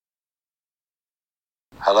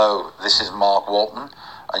Hello, this is Mark Walton,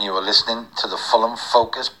 and you are listening to the Fulham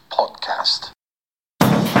Focus podcast.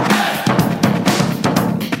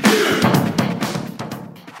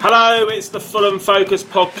 Hello, it's the Fulham Focus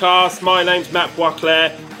podcast. My name's Matt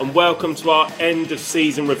Boisclair, and welcome to our end of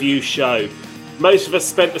season review show. Most of us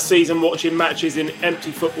spent the season watching matches in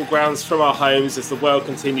empty football grounds from our homes as the world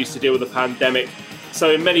continues to deal with the pandemic.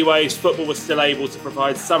 So in many ways, football was still able to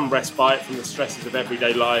provide some respite from the stresses of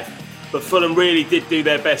everyday life. But Fulham really did do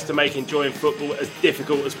their best to make enjoying football as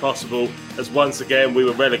difficult as possible, as once again we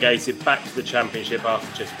were relegated back to the Championship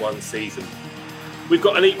after just one season. We've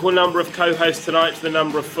got an equal number of co-hosts tonight to the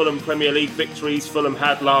number of Fulham Premier League victories Fulham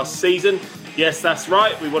had last season. Yes, that's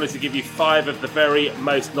right, we wanted to give you 5 of the very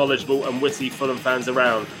most knowledgeable and witty Fulham fans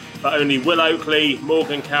around. But only Will Oakley,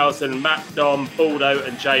 Morgan Cowson, Matt Dom, Baldo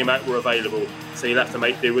and J-Mac were available, so you'll have to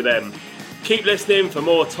make do with them. Keep listening for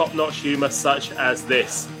more top-notch humour such as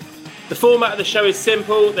this. The format of the show is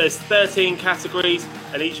simple. There's 13 categories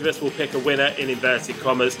and each of us will pick a winner in inverted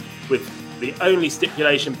commas, with the only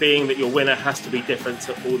stipulation being that your winner has to be different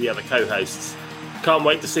to all the other co-hosts. Can't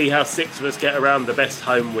wait to see how 6 of us get around the best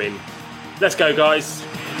home win. Let's go, guys.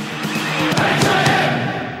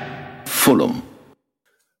 Fulham.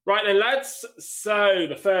 Right then, lads. So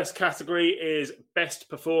the first category is best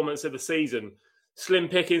performance of the season. Slim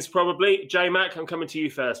pickings, probably. J-Mac, I'm coming to you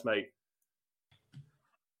first, mate.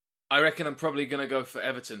 I reckon I'm probably going to go for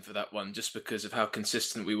Everton for that one, just because of how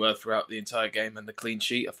consistent we were throughout the entire game and the clean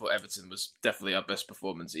sheet. I thought Everton was definitely our best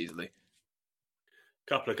performance easily.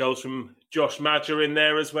 Couple of goals from Josh Madger in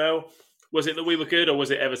there as well. Was it that we were good or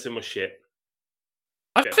was it Everton was shit?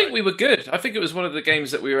 I think we were good. I think it was one of the games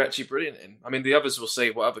that we were actually brilliant in. I mean, the others will say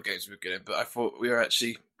what other games we were good in, but I thought we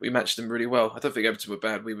matched them really well. I don't think Everton were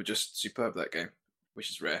bad. We were just superb that game,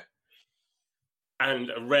 which is rare.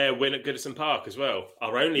 And a rare win at Goodison Park as well.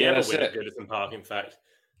 Our only ever win at Goodison Park, in fact.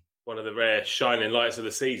 One of the rare shining lights of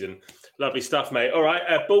the season. Lovely stuff, mate. All right,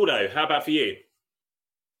 Baldo, how about for you?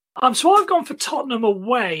 So I've gone for Tottenham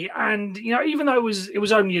away, and even though it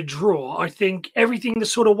was only a draw, I think everything that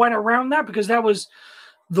sort of went around that, because that was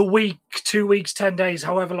the week, 2 weeks, 10 days,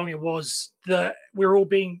 however long it was, that we were all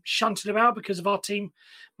being shunted about because of our team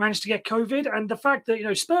managed to get COVID, and the fact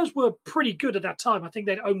that Spurs were pretty good at that time. I think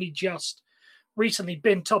they'd only just recently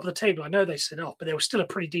been top of the table. I know they slid off, but they were still a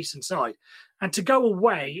pretty decent side. And to go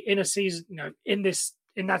away in a season, in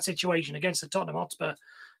that situation against the Tottenham Hotspur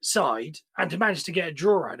side, and to manage to get a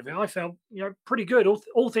draw out of it, I felt pretty good,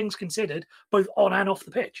 all things considered, both on and off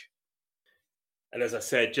the pitch. And as I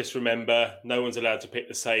said, just remember, no one's allowed to pick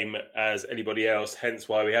the same as anybody else, hence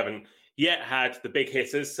why we haven't yet had the big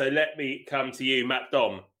hitters. So let me come to you, Matt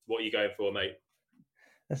Dom. What are you going for, mate?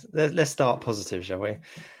 Let's start positive, shall we?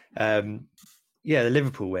 The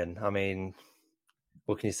Liverpool win. I mean,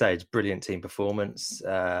 what can you say? It's brilliant team performance.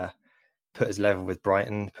 Put us level with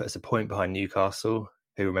Brighton, put us a point behind Newcastle,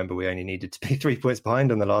 who, remember, we only needed to be 3 points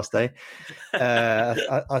behind on the last day.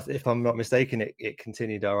 If I'm not mistaken, it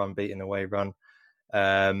continued our unbeaten away run.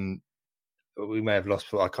 We may have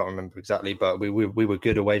lost, I can't remember exactly, but we were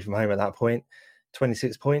good away from home at that point.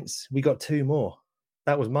 26 points. We got 2 more.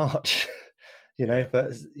 That was March. But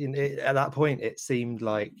at that point, it seemed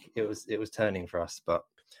like it was turning for us, but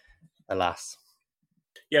alas.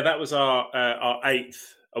 Yeah, that was our 8th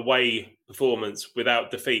away performance without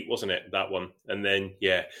defeat, wasn't it? That one, and then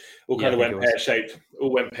all went pear-shaped.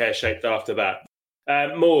 All went pear-shaped after that.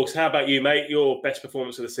 Morgs, how about you, mate? Your best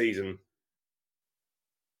performance of the season?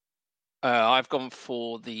 I've gone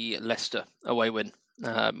for the Leicester away win.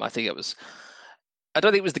 I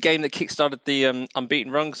don't think it was the game that kickstarted the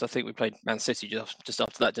unbeaten run, because I think we played Man City just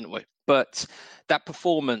after that, didn't we? But that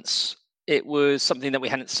performance, it was something that we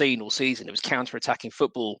hadn't seen all season. It was counter-attacking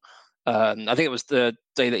football. I think it was the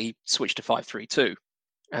day that he switched to 5-3-2,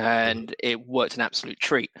 and it worked an absolute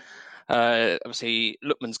treat. Obviously,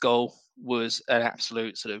 Lookman's goal was an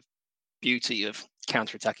absolute sort of beauty of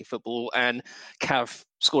counter-attacking football, and Cav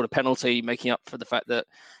scored a penalty, making up for the fact that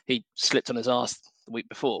he slipped on his arse the week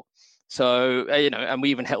before. So, and we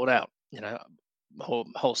even held out,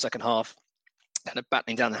 whole second half, kind of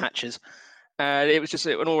battening down the hatches. And it was just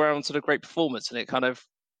an all-round sort of great performance, and it kind of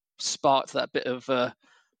sparked that bit of a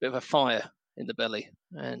fire in the belly,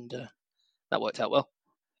 and that worked out well.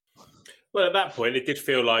 Well, at that point, it did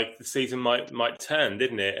feel like the season might turn,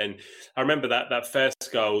 didn't it? And I remember that first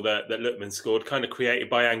goal that Lookman scored, kind of created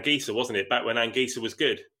by Anguissa, wasn't it? Back when Anguissa was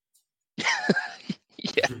good.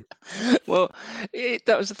 Yeah. Well,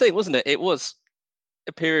 that was the thing, wasn't it? It was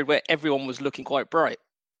a period where everyone was looking quite bright,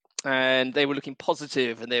 and they were looking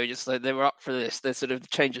positive, and they were just like, they were up for this. There's sort of the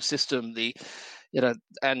change of system,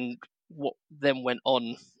 and what then went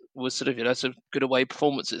on was sort of some good away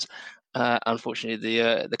performances. Unfortunately,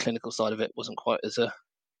 the clinical side of it wasn't quite as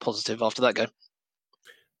positive after that game.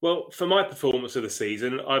 Well, for my performance of the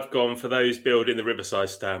season, I've gone for those building the Riverside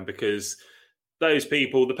stand, because those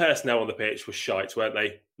people, the personnel on the pitch, were shite, weren't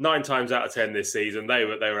they? 9 times out of 10 this season, they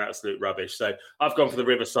were absolute rubbish. So I've gone for the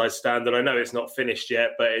Riverside stand, and I know it's not finished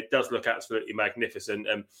yet, but it does look absolutely magnificent.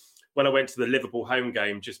 And when I went to the Liverpool home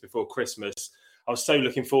game just before Christmas, I was so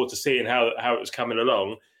looking forward to seeing how it was coming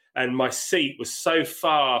along. And my seat was so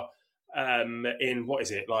far in, what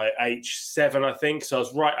is it, like H7, I think. So I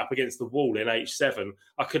was right up against the wall in H7.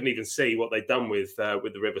 I couldn't even see what they'd done with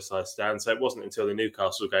the Riverside stand. So it wasn't until the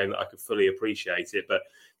Newcastle game that I could fully appreciate it. But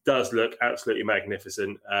it does look absolutely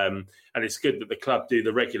magnificent. And it's good that the club do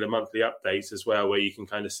the regular monthly updates as well, where you can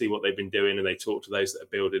kind of see what they've been doing and they talk to those that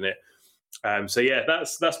are building it. So yeah,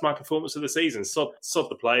 that's my performance of the season. Sod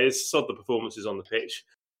the players, sod the performances on the pitch.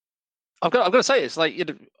 I've got to say, it's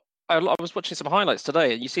like, I was watching some highlights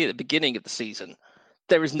today, and you see at the beginning of the season,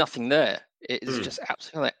 there is nothing there. It's just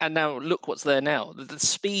absolutely. And now look what's there now. The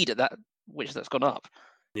speed at that which that's gone up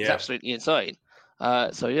is absolutely insane.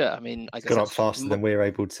 So yeah, I mean, I guess gone up faster than we're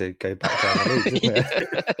able to go back down the league, isn't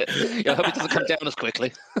it? I hope it doesn't come down as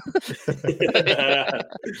quickly.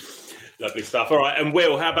 Lovely stuff. All right, and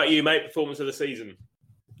Will, how about you, mate? Performance of the season?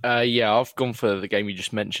 Yeah, I've gone for the game you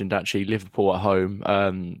just mentioned, actually, Liverpool at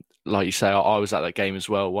home. Like you say, I was at that game as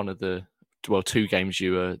well. One of the, 2 games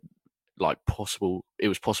you were it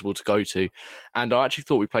was possible to go to. And I actually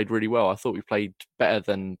thought we played really well. I thought we played better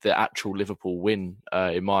than the actual Liverpool win,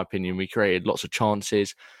 in my opinion. We created lots of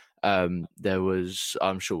chances. There was,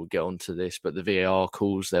 I'm sure we'll get onto this, but the VAR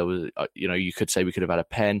calls, there was, you could say we could have had a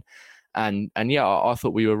pen. And yeah, I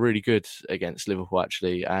thought we were really good against Liverpool,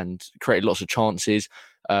 actually, and created lots of chances.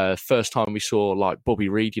 First time we saw Bobby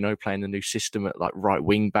Reid, playing the new system at right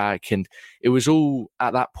wing back, and it was all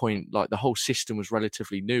at that point, the whole system was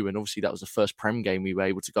relatively new, and obviously that was the first Prem game we were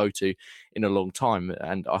able to go to in a long time,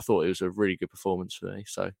 and I thought it was a really good performance for me.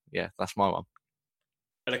 So yeah, that's my one.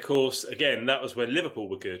 And of course, again, that was when Liverpool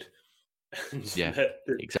were good. Yeah,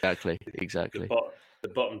 exactly. The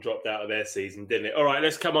bottom dropped out of their season, didn't it? All right,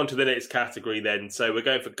 let's come on to the next category then. So we're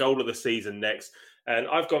going for goal of the season next. And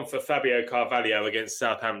I've gone for Fabio Carvalho against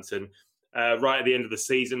Southampton. Right at the end of the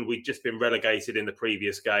season, we'd just been relegated in the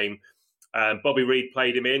previous game. Bobby Reid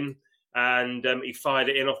played him in, and he fired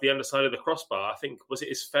it in off the underside of the crossbar. I think, was it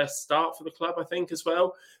his first start for the club, I think, as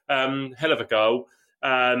well? Hell of a goal.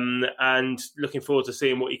 And looking forward to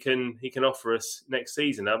seeing what he can offer us next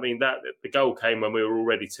season. I mean, the goal came when we were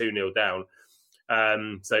already 2-0 down.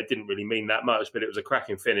 So it didn't really mean that much, but it was a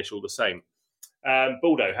cracking finish all the same.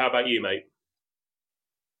 Baldo, how about you, mate?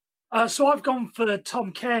 So I've gone for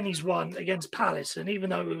Tom Cairney's one against Palace, and even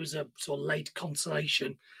though it was a sort of late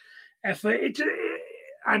consolation effort,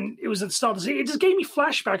 and it was at the start of the season, it just gave me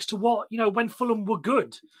flashbacks to what, when Fulham were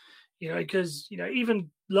good, because, even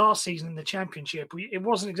last season in the Championship, it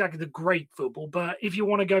wasn't exactly the great football, but if you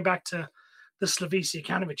want to go back to the Slavisa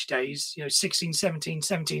Jokanovic days, 16, 17,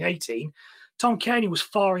 17, 18, Tom Cairney was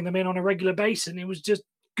firing them in on a regular basis, and it was just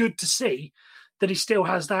good to see that he still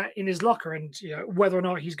has that in his locker. And whether or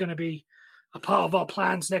not he's going to be a part of our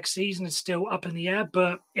plans next season is still up in the air.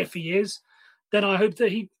 But if he is, then I hope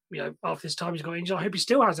that he, after this time he's got injured, I hope he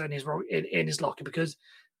still has that in his locker, because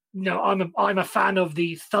I'm a fan of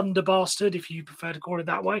the Thunder Bastard, if you prefer to call it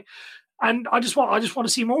that way. And I just want to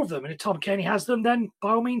see more of them. And if Tom Cairney has them, then by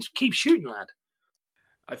all means, keep shooting, lad.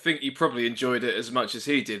 I think he probably enjoyed it as much as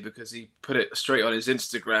he did, because he put it straight on his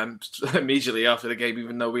Instagram immediately after the game,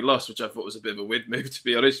 even though we lost, which I thought was a bit of a weird move, to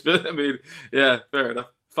be honest. But I mean, yeah, fair enough.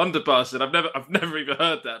 Thunder Bastard. I've never even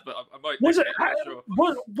heard that, but I might. Was it? Sure.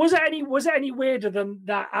 Was it any weirder than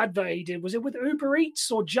that advert he did? Was it with Uber Eats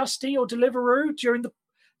or Justy or Deliveroo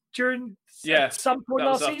during some point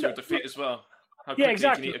last season? After a defeat as well. How yeah, quickly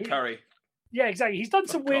exactly. you can eat a curry. Yeah, exactly. He's done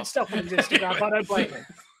some weird stuff on his Instagram, but I don't blame him.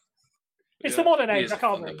 It's the modern age. I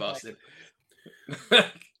can't remember.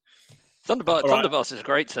 Thunderbust is a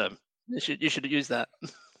great term. You should use that.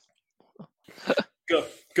 Go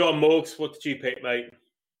on, Morgs. What did you pick, mate?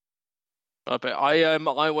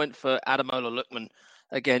 I went for Ademola Lookman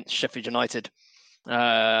against Sheffield United.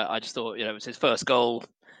 I just thought, it was his first goal.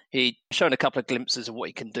 He'd shown a couple of glimpses of what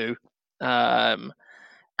he can do. And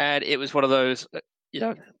it was one of those,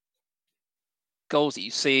 goals that you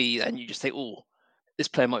see and you just think, oh, this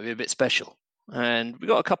player might be a bit special. And we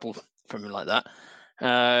got a couple from him like that.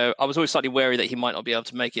 I was always slightly wary that he might not be able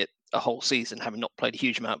to make it a whole season, having not played a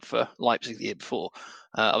huge amount for Leipzig the year before.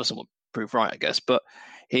 I was somewhat proved right, I guess. But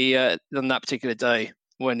he, on that particular day,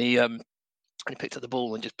 when he picked up the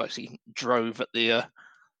ball and just basically drove at the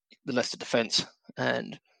Leicester defence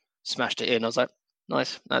and smashed it in. I was like,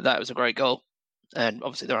 nice. That was a great goal. And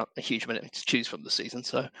obviously there aren't a huge amount to choose from this season.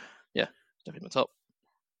 So, yeah, definitely my top.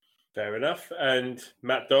 Fair enough. And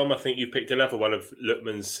Matt Dom, I think you picked another one of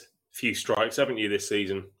Lookman's few strikes, haven't you, this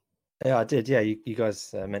season? Yeah, I did. Yeah, you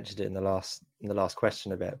guys mentioned it in the last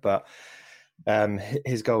question a bit, but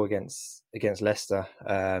his goal against Leicester,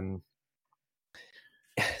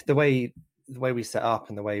 the way we set up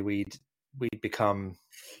and the way we'd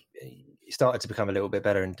started to become a little bit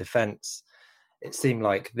better in defence. It seemed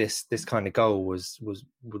like this kind of goal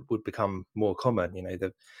would become more common. You know,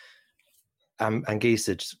 the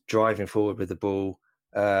Anguissa just driving forward with the ball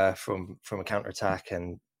from a counter attack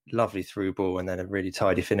and lovely through ball, and then a really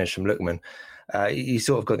tidy finish from Lookman. You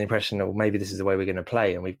sort of got the impression that maybe this is the way we're going to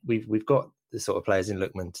play, and we've got the sort of players in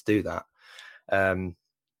Lookman to do that.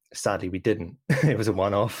 Sadly, we didn't. It was a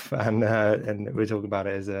one-off, and we're talking about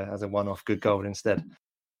it as a one-off good goal instead.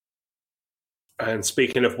 And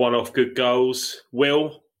speaking of one-off good goals,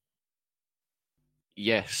 Will?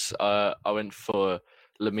 Yes, I went for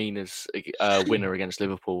Lemina's winner against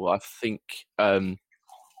Liverpool. I think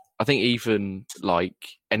even like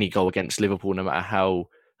any goal against Liverpool, no matter how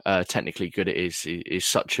technically good it is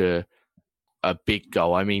such a big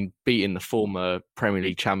goal. I mean, beating the former Premier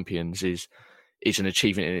League champions is an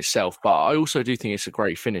achievement in itself. But I also do think it's a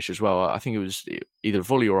great finish as well. I think it was either a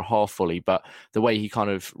volley or a half volley, but the way he kind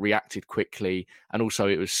of reacted quickly, and also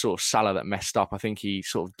it was sort of Salah that messed up. I think he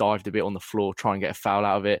sort of dived a bit on the floor, try and get a foul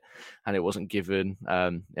out of it, and it wasn't given.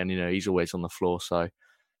 And, you know, he's always on the floor. So,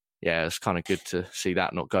 yeah, it's kind of good to see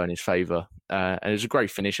that not go in his favour. And it was a great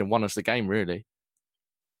finish and won us the game, really.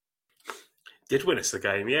 Did win us the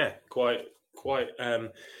game, yeah. Quite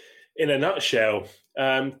in a nutshell.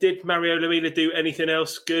 Did Mario Lemina do anything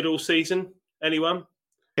else good all season? Anyone?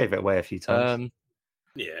 Gave it away a few times.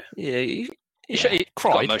 Yeah. He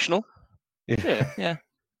Cried. Got emotional. Yeah.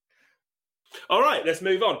 All right, let's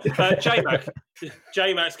move on.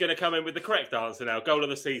 J-Mac's going to come in with the correct answer now. Goal of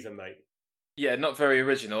the season, mate. Yeah, not very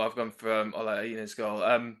original. I've gone for Ola Aina's goal.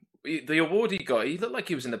 The award he got, he looked like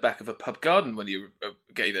he was in the back of a pub garden when he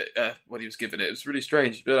gave it. When he was given it, it was really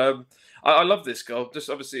strange. But I love this goal. Just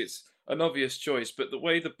obviously, it's an obvious choice, but the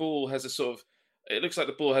way the ball has it looks like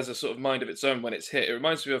the ball has a sort of mind of its own when it's hit. It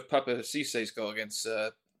reminds me of Papa Cisse's goal against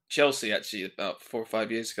Chelsea, actually, about 4 or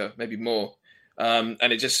 5 years ago, maybe more. And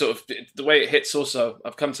it just sort of, the way it hits also,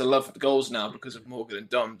 I've come to love the goals now because of Morgan and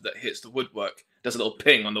Dom that hits the woodwork, does a little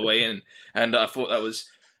ping on the way in. And I thought that was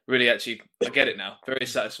really actually, I get it now, very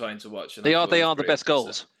satisfying to watch. And they are the best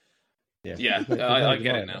goals. Yeah, I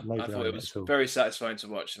get it now. I thought it was very satisfying to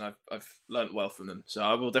watch, and I've learnt well from them. So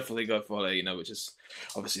I will definitely go for Ola, which is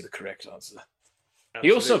obviously the correct answer. Absolutely.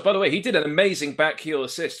 He also, by the way, he did an amazing back heel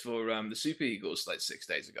assist for the Super Eagles like 6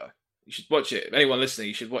 days ago. You should watch it. Anyone listening,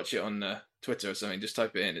 you should watch it on Twitter or something. Just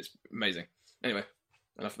type it in. It's amazing. Anyway,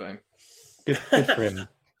 enough about him. Good for him,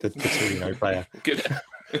 the Torino player. Good.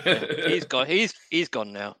 He's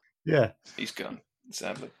gone now. Yeah, he's gone.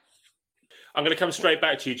 Sadly. I'm going to come straight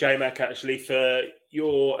back to you, J-Mac, actually, for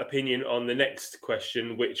your opinion on the next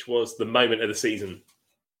question, which was the moment of the season.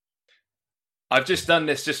 I've just done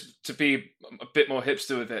this just to be a bit more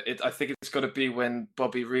hipster with it. I think it's got to be when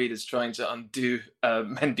Bobby Reid is trying to undo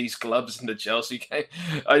Mendy's gloves in the Chelsea game.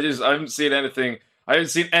 I haven't seen anything. I haven't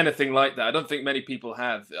seen anything like that. I don't think many people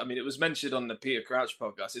have. I mean, it was mentioned on the Peter Crouch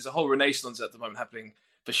podcast. There's a whole renaissance at the moment happening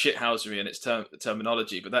for shithousery and its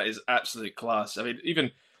terminology, but that is absolute class. I mean,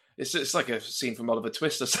 even it's like a scene from Oliver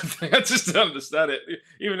Twist or something. I just don't understand it.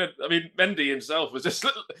 Mendy himself was just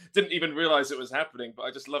didn't even realize it was happening, but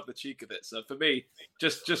I just love the cheek of it. So for me,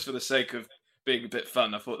 just for the sake of being a bit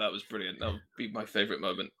fun, I thought that was brilliant. That would be my favorite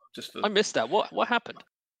moment. I missed that. What happened?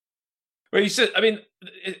 Well, he said,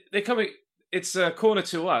 they're coming. It's a corner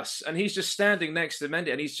to us, and he's just standing next to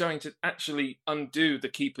Mendy, and he's trying to actually undo the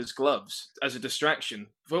keeper's gloves as a distraction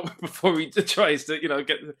before he tries to,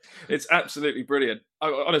 get. It's absolutely brilliant. I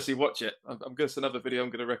honestly watch it. I'm going to another video. I'm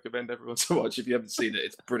going to recommend everyone to watch if you haven't seen it.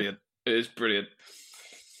 It's brilliant. It is brilliant.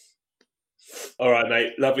 All right,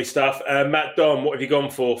 mate. Lovely stuff. Matt Dom, what have you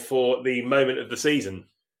gone for the moment of the season?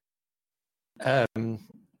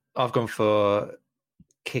 I've gone for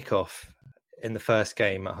kickoff in the first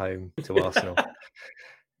game at home to Arsenal.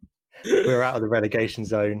 We're out of the relegation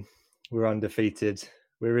zone. We're undefeated.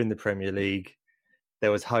 We're in the Premier League.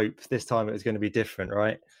 There was hope. This time it was going to be different,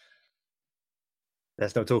 right?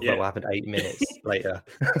 Let's not talk about what happened 8 minutes later.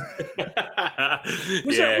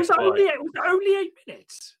 Was it only 8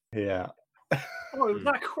 minutes? Yeah. Oh, it was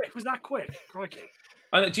that quick. Crikey.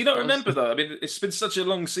 Do you not remember, though? I mean, it's been such a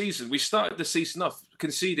long season. We started the season off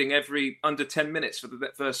conceding every under 10 minutes for the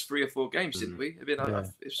first 3 or 4 games, didn't we? I mean,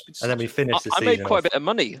 it's been and then we finished the I season. made quite a bit of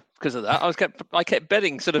money because of that. I kept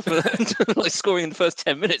betting sort of like scoring in the first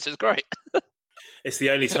 10 minutes. It was great. It's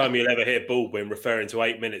the only time you'll ever hear Baldwin referring to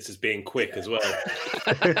 8 minutes as being quick as well.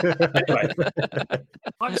 Anyway.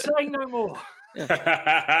 I'm saying no more.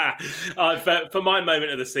 For my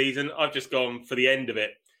moment of the season, I've just gone for the end of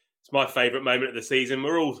it. It's my favourite moment of the season.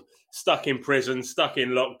 We're all stuck in prison, stuck in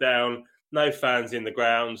lockdown, no fans in the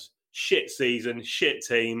grounds, shit season, shit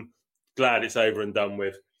team. Glad it's over and done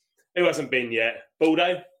with. Who hasn't been yet?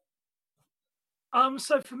 Baldo?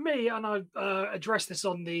 So for me, and I addressed this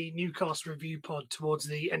on the Newcastle review pod towards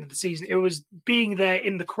the end of the season, it was being there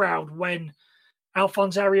in the crowd when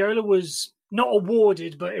Alphonse Areola was not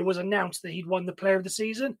awarded, but it was announced that he'd won the Player of the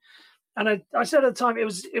Season. And I said at the time it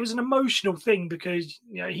was an emotional thing because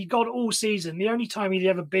he got all season. The only time he'd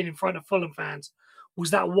ever been in front of Fulham fans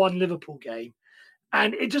was that one Liverpool game,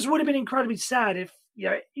 and it just would have been incredibly sad if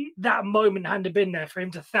that moment hadn't been there for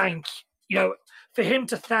him to thank. For him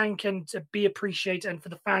to thank and to be appreciated, and for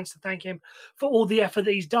the fans to thank him for all the effort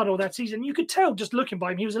that he's done all that season. You could tell just looking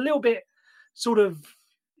by him, he was a little bit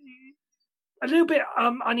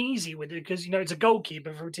uneasy with it because it's a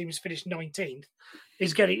goalkeeper for a team who's finished 19th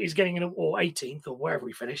is getting an or 18th or wherever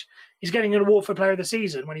he finished. He's getting an award for Player of the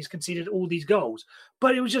Season when he's conceded all these goals.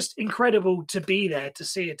 But it was just incredible to be there to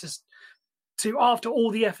see it to after all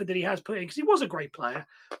the effort that he has put in because he was a great player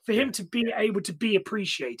for him to be able to be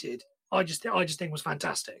appreciated. I just think was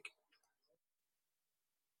fantastic.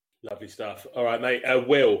 Lovely stuff. All right, mate.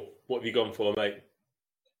 Will, what have you gone for, mate?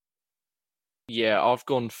 Yeah, I've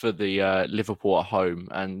gone for the Liverpool at home,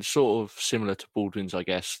 and sort of similar to Baldwin's, I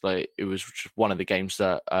guess. Like it was just one of the games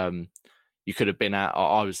that you could have been at.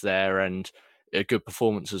 I was there, and a good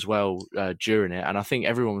performance as well during it. And I think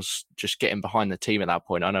everyone was just getting behind the team at that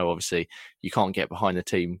point. I know, obviously, you can't get behind the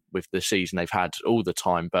team with the season they've had all the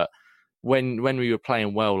time, but when we were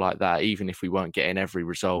playing well like that, even if we weren't getting every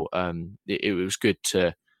result, it was good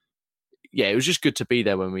to. Yeah, it was just good to be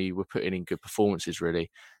there when we were putting in good performances,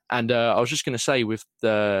 really. And I was just going to say, with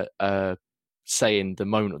the saying the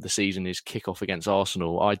moment of the season is kickoff against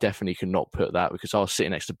Arsenal, I definitely could not put that because I was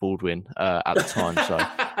sitting next to Baldwin at the time, so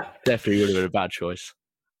definitely would have been a bad choice.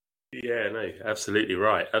 Yeah, no, absolutely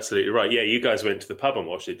right. Absolutely right. Yeah, you guys went to the pub and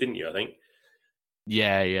watched it, didn't you, I think?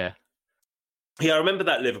 Yeah. Yeah, I remember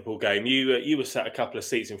that Liverpool game. You were sat a couple of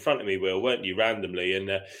seats in front of me, Will, weren't you, randomly? And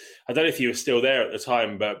I don't know if you were still there at the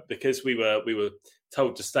time, but because we were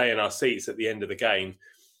told to stay in our seats at the end of the game,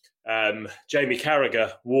 Jamie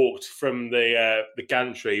Carragher walked from the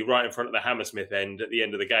gantry right in front of the Hammersmith end at the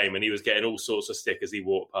end of the game, and he was getting all sorts of stick as he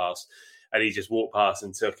walked past, and he just walked past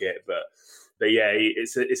and took it. But yeah,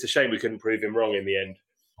 it's a shame we couldn't prove him wrong in the end.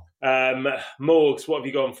 Morgs, what have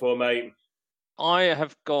you gone for, mate? I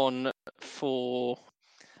have gone for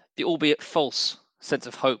the albeit false sense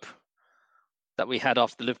of hope that we had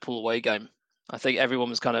after the Liverpool away game. I think everyone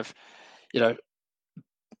was kind of,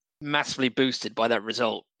 massively boosted by that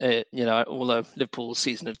result. Although Liverpool's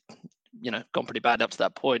season had, gone pretty bad up to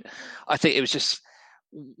that point, I think it was just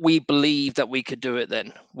we believed that we could do it.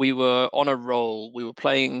 Then we were on a roll. We were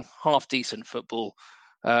playing half decent football.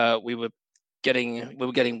 We were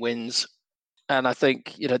getting wins. And I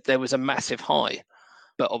think, there was a massive high.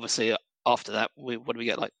 But obviously, after that, what do we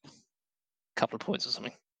get? Like a couple of points or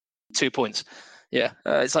something? 2 points. Yeah.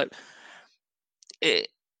 It's like, it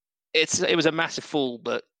was a massive fall.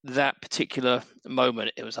 But that particular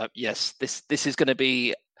moment, it was like, yes, this is going to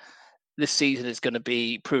be, this season is going to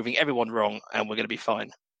be proving everyone wrong and we're going to be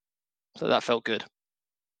fine. So that felt good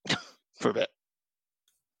for a bit.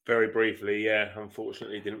 Very briefly, yeah.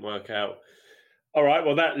 Unfortunately, didn't work out. All right,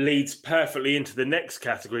 well, that leads perfectly into the next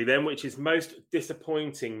category then, which is most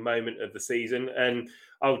disappointing moment of the season. And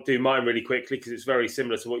I'll do mine really quickly because it's very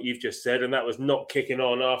similar to what you've just said, and that was not kicking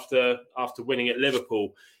on after winning at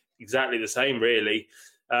Liverpool. Exactly the same, really.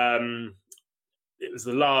 It was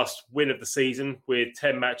the last win of the season with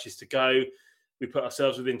 10 matches to go. We put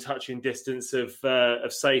ourselves within touching distance of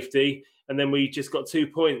safety, and then we just got 2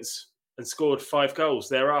 points and scored 5 goals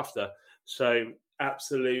thereafter. So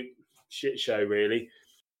absolute shit show, really.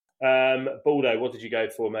 Baldo, what did you go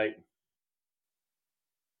for, mate?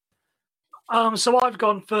 So I've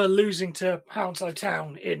gone for losing to Hounslow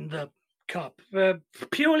Town in the Cup,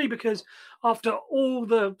 purely because after all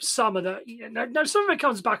the summer that some of it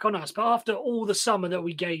comes back on us, but after all the summer that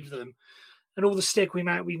we gave them and all the stick we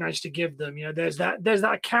managed to give them, there's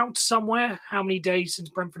that account somewhere how many days since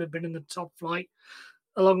Brentford have been in the top flight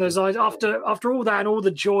along those lines. After all that and all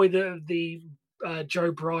the joy that the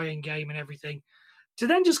Joe Bryan game and everything, to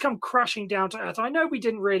then just come crashing down to earth. I know we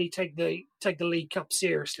didn't really take the League Cup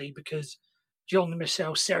seriously because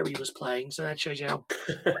Jean-Michel Seri was playing, so that shows you how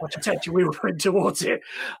much attention we were in towards it.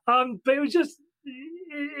 But it was just,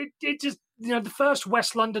 it just, the first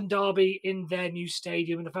West London derby in their new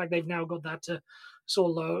stadium, and the fact they've now got that to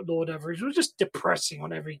sort of lord over, it was just depressing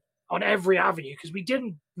on every avenue, because we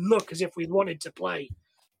didn't look as if we wanted to play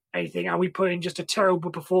anything, and we put in just a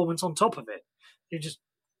terrible performance on top of it. It just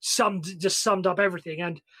summed up everything.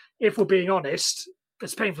 And if we're being honest,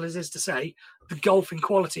 as painful as it is to say, the gulf in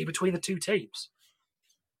quality between the two teams,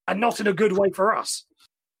 and not in a good way for us.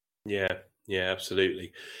 Yeah,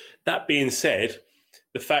 absolutely. That being said,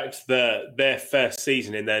 the fact that their first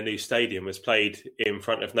season in their new stadium was played in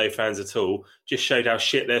front of no fans at all just showed how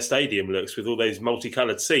shit their stadium looks with all those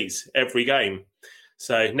multicoloured seats every game.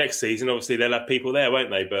 So next season, obviously, they'll have people there, won't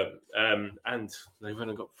they? But and they've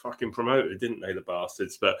only got fucking promoted, didn't they, the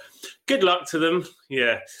bastards? But good luck to them.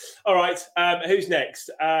 Yeah. All right. Who's next?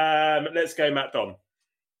 Let's go, Matt Don.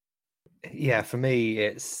 Yeah, for me,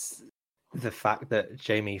 it's the fact that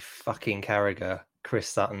Jamie fucking Carragher, Chris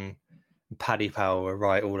Sutton, and Paddy Powell were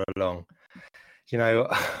right all along.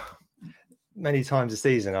 Many times this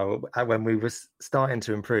season, when we were starting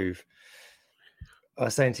to improve, I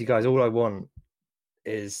was saying to you guys, all I want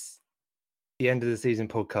is the end of the season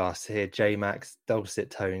podcast to hear J-Mac's dulcet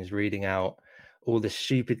tones reading out all the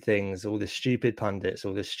stupid things, all the stupid pundits,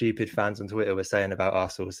 all the stupid fans on Twitter were saying about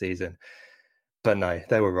us all season. But no,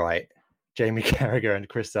 they were right. Jamie Carragher and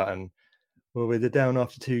Chris Sutton were down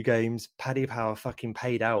after 2 games. Paddy Power fucking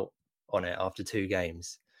paid out on it after 2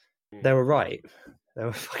 games. They were right. They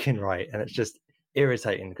were fucking right. And it's just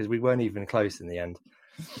irritating because we weren't even close in the end.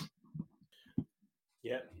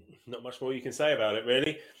 Yeah, not much more you can say about it,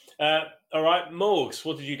 really. All right, Morgs,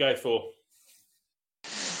 what did you go for?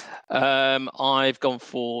 I've gone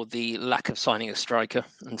for the lack of signing a striker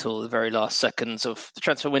until the very last seconds of the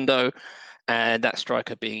transfer window, and that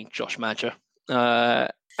striker being Josh Maja.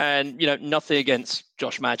 And nothing against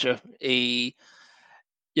Josh Maja. He's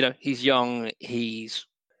young. He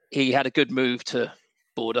had a good move to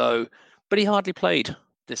Bordeaux, but he hardly played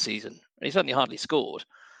this season. He certainly hardly scored.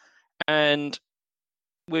 And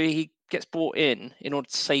where he gets brought in order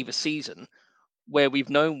to save a season, where we've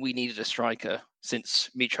known we needed a striker since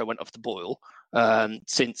Mitro went off the boil,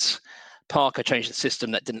 since Parker changed the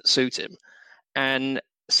system that didn't suit him. And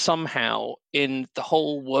somehow in the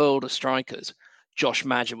whole world of strikers, Josh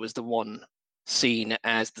Maja was the one seen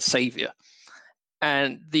as the saviour.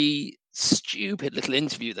 And the stupid little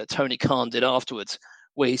interview that Tony Khan did afterwards,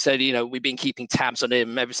 where he said, we've been keeping tabs on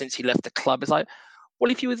him ever since he left the club. It's like,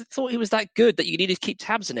 well, if you thought he was that good that you needed to keep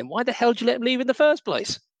tabs on him, why the hell did you let him leave in the first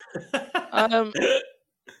place?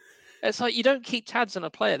 It's like you don't keep tabs on a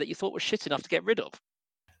player that you thought was shit enough to get rid of.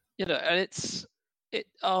 And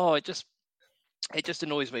it just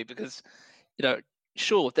annoys me because,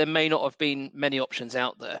 sure, there may not have been many options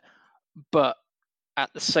out there, but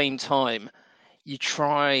at the same time, you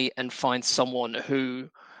try and find someone who,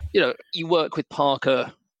 you work with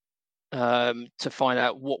Parker to find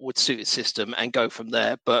out what would suit his system and go from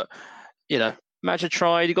there. But, Maja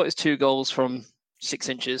tried. He got his 2 goals from 6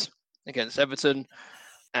 inches against Everton.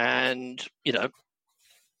 And,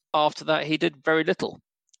 after that, he did very little.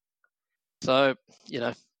 So,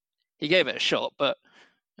 he gave it a shot, but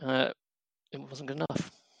it wasn't good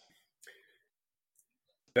enough.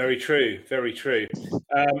 Very true. Very true.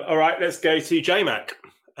 All right, let's go to J-Mac.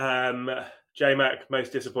 J-Mac,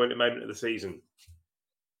 most disappointing moment of the season.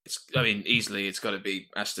 Easily it's got to be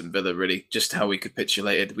Aston Villa, really. Just how we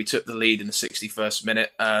capitulated. We took the lead in the 61st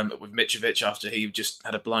minute with Mitrovic after he just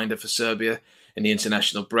had a blinder for Serbia in the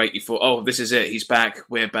international break. You thought, oh, this is it. He's back.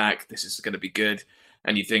 We're back. This is going to be good.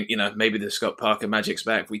 And you think, maybe the Scott Parker magic's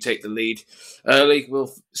back. If we take the lead early,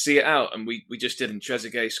 we'll see it out. And we just didn't.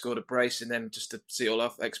 Trezeguet scored a brace, and then just to see it all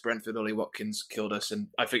off, ex-Brentford Ollie Watkins killed us. And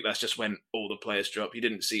I think that's just when all the players dropped. You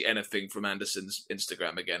didn't see anything from Anderson's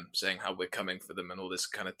Instagram again, saying how we're coming for them and all this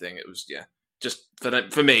kind of thing. It was, just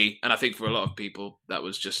for me, and I think for a lot of people, that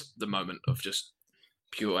was just the moment of just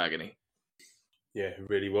pure agony. Yeah, it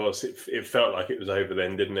really was. It felt like it was over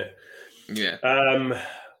then, didn't it? Yeah.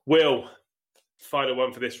 Will, final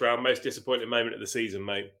one for this round. Most disappointing moment of the season,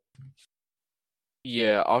 mate.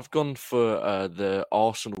 Yeah, I've gone for the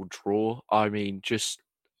Arsenal draw. I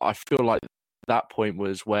feel like that point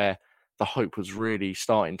was where the hope was really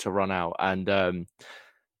starting to run out. And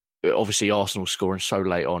obviously Arsenal scoring so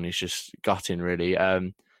late on is just gutting, really.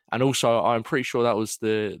 And also, I'm pretty sure that was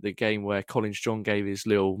the game where Collins John gave his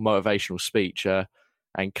little motivational speech.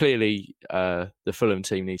 And clearly, the Fulham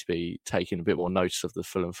team need to be taking a bit more notice of the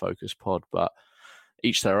Fulham Focus pod. But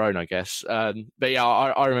each their own, I guess. But yeah,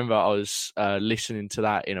 I remember I was listening to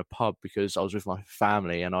that in a pub because I was with my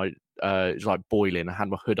family, and it was like boiling. I had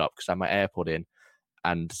my hood up because I had my AirPod in,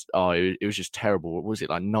 and it was just terrible. What was it,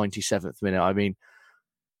 like 97th minute? I mean,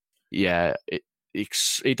 yeah,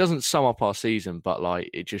 it doesn't sum up our season, but like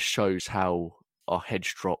it just shows how our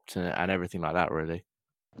heads dropped and everything like that, really.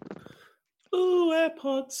 Ooh,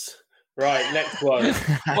 AirPods. Right, next one.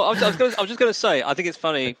 Well, I was just going to say, I think it's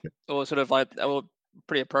funny, or sort of like, or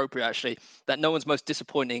pretty appropriate actually, that no one's most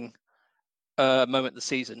disappointing moment of the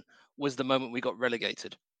season was the moment we got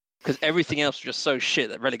relegated, because everything else was just so shit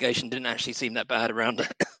that relegation didn't actually seem that bad around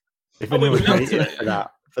it. If anyone's waiting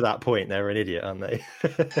for that point, they're an idiot, aren't they?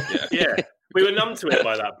 Yeah. We were numb to it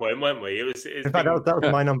by that point, weren't we? In fact, that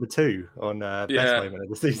was my number 2 on best moment of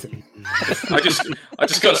the season. I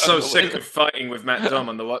just got so sick of fighting with Matt Dom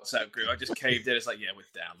on the WhatsApp group. I just caved in. It's like, yeah, we're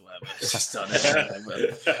down, whatever. It's just done it.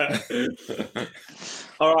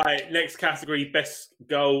 All right, next category, best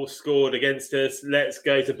goal scored against us. Let's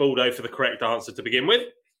go to Baldo for the correct answer to begin with.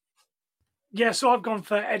 Yeah, so I've gone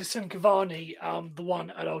for Edison Cavani, the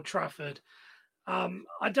one at Old Trafford.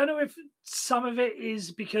 I don't know if some of it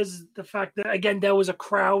is because the fact that, again, there was a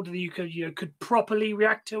crowd that you could properly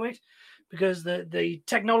react to it, because the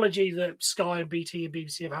technology that Sky and BT and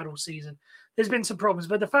BBC have had all season, there's been some problems.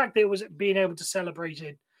 But the fact that it was being able to celebrate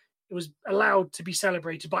it was allowed to be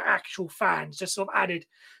celebrated by actual fans, just sort of added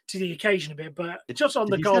to the occasion a bit. But just on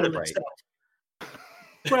the goal itself.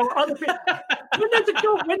 Well, when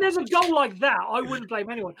there's a goal like that, I wouldn't blame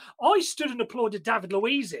anyone. I stood and applauded David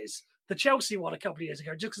Luiz's, the Chelsea one, a couple of years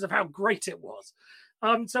ago, just because of how great it was.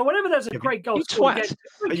 So whenever there's a great goal, you are a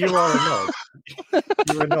knob.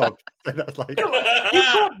 You're a knob. That's like...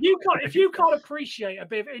 If you can't appreciate a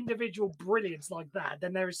bit of individual brilliance like that,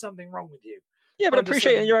 then there is something wrong with you. Yeah, but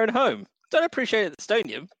appreciate it in your own home. Don't appreciate it at the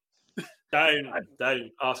stadium.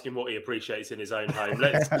 Don't ask him what he appreciates in his own home.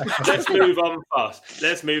 Let's move on fast.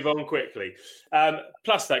 Let's move on quickly.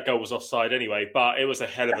 Plus, that goal was offside anyway, but it was a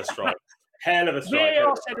hell of a strike. Hell of a strike. Yeah,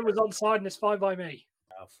 I said it was onside, and it's fine by me.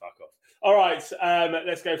 Oh, fuck off. All right,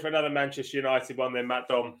 let's go for another Manchester United one then, Matt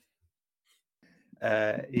Dom.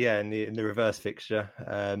 In the reverse fixture,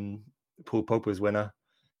 Paul Pogba's winner,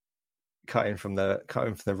 cutting from the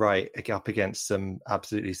right up against some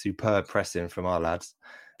absolutely superb pressing from our lads.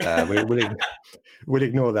 We'll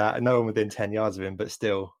ignore that. No one within 10 yards of him, but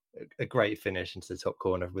still a great finish into the top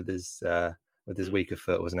corner with his weaker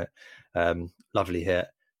foot, wasn't it? Lovely hit.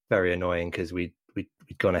 Very annoying because we'd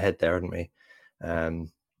gone ahead there, hadn't we?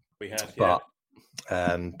 We had, yeah.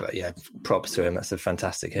 But yeah, props to him. That's a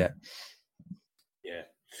fantastic hit. Yeah.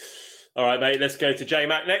 All right, mate. Let's go to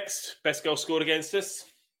J-Mac next. Best goal scored against us.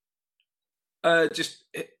 I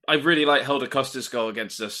really like Helder Costa's goal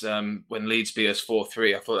against us when Leeds beat us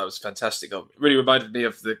 4-3. I thought that was fantastic. It really reminded me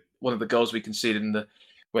of one of the goals we conceded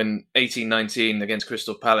when 18-19 against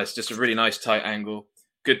Crystal Palace. Just a really nice tight angle,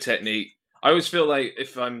 good technique. I always feel like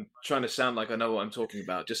if I'm trying to sound like I know what I'm talking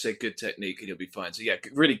about, just say good technique and you'll be fine. So yeah,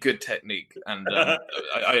 really good technique, and I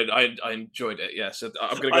enjoyed it. Yeah, so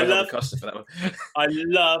I'm going to go Helder Costa for that one. I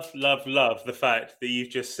love the fact that you've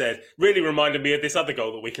just said. Really reminded me of this other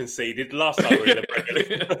goal that we conceded last time we were in the Premier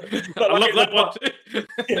League. I love that one.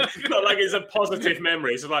 Not like it's a positive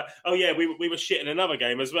memory. It's like, oh yeah, we were shit in another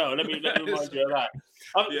game as well. Let me remind you of that.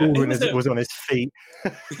 It was on his feet.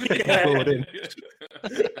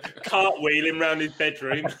 Cartwheeling around his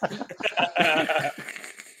bedroom.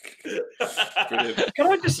 Can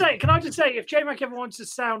I just say, if J-Mac ever wants to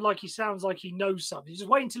sound like he sounds like he knows something, just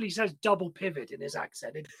wait until he says double pivot in his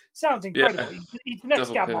accent. It sounds incredible. Yeah. He's the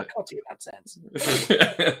next Gab Marcotti in that sense.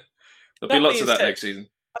 There'll be lots of that next season.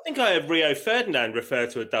 I think I heard Rio Ferdinand refer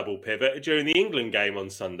to a double pivot during the England game on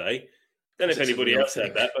Sunday. Don't know if anybody else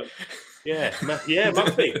said that, but yeah, must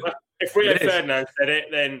be. If Rio Ferdinand said it,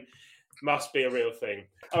 then must be a real thing.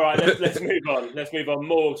 All right, let's move on. Let's move on.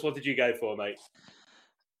 Morgs, what did you go for, mate?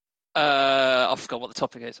 I forgot what the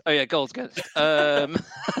topic is. Oh yeah, goals against.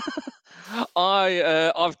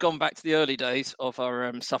 I've gone back to the early days of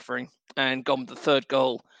our suffering and gone with the third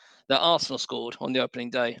goal that Arsenal scored on the opening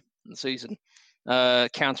day of the season.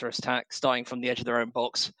 Counter-attack starting from the edge of their own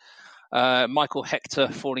box. Michael Hector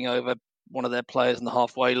falling over one of their players on the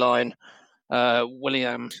halfway line.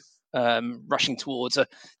 William rushing towards a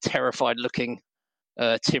terrified-looking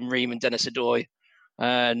Tim Ream and Dennis Odoi,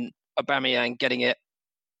 and Aubameyang getting it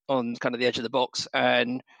on kind of the edge of the box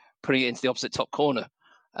and putting it into the opposite top corner.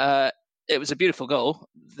 It was a beautiful goal.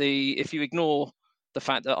 If you ignore the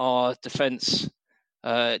fact that our defence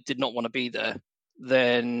did not want to be there,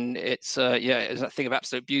 then it's it's a thing of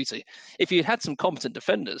absolute beauty. If you had some competent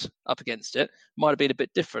defenders up against it, might have been a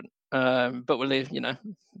bit different. But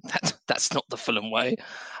that's not the Fulham way.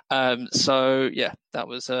 That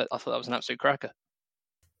was I thought that was an absolute cracker.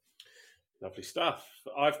 Lovely stuff.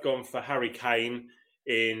 I've gone for Harry Kane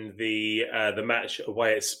in the match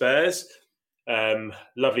away at Spurs.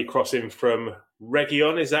 Lovely crossing from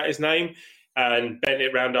Reguilon, is that his name? And bent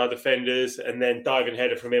it round our defenders, and then diving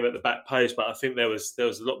header from him at the back post. But I think there was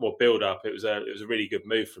a lot more build up. It was a really good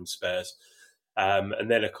move from Spurs.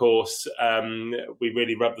 And then of course we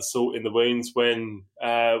really rubbed the salt in the wounds when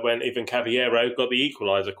Ivan Caballero got the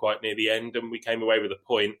equaliser quite near the end, and we came away with a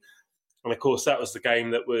point. And of course that was the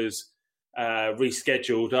game that was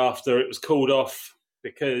rescheduled after it was called off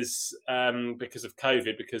because of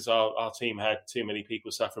COVID, because our team had too many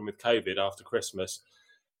people suffering with COVID after Christmas.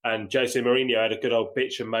 And Jose Mourinho had a good old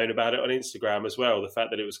bitch and moan about it on Instagram as well, the fact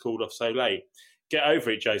that it was called off so late. Get over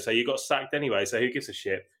it, Jose. You got sacked anyway, so who gives a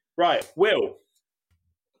shit? Right, Will.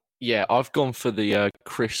 Yeah, I've gone for the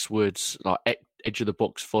Chris Woods edge of the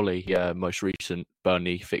box volley, most recent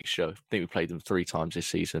Burnley fixture. I think we played them 3 times this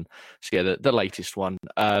season. So yeah, the latest one.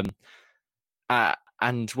 And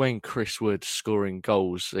when Chris Wood scoring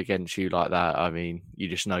goals against you like that, I mean, you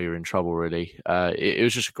just know you're in trouble, really. It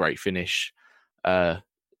was just a great finish. I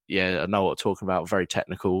know what I'm talking about. Very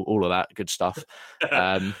technical, all of that good stuff.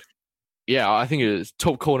 I think it was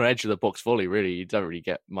top corner edge of the box volley, really. You don't really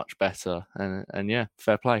get much better. And yeah,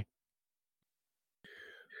 fair play.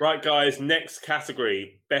 Right, guys, next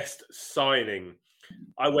category, best signing.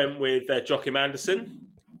 I went with Joachim Andersen.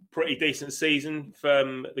 Pretty decent season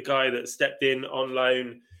from the guy that stepped in on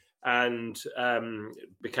loan and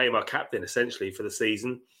became our captain, essentially, for the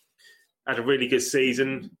season. Had a really good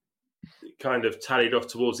season. Kind of tallied off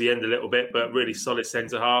towards the end a little bit, but really solid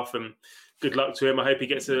centre-half, and good luck to him. I hope he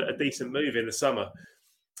gets a decent move in the summer.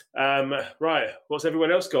 Right, what's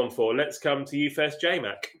everyone else gone for? Let's come to you first,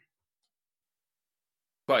 J-Mac.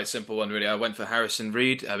 Quite a simple one, really. I went for Harrison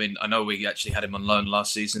Reed. I mean, I know we actually had him on loan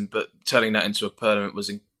last season, but turning that into a permanent was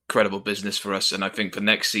incredible business for us. And I think for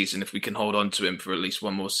next season, if we can hold on to him for at least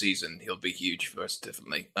one more season, he'll be huge for us,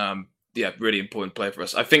 definitely. Really important player for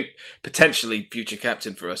us. I think potentially future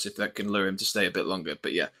captain for us if that can lure him to stay a bit longer.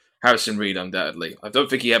 But yeah, Harrison Reed, undoubtedly. I don't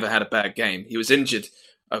think he ever had a bad game. He was injured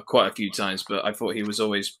quite a few times, but I thought he was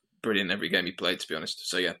always brilliant every game he played, to be honest.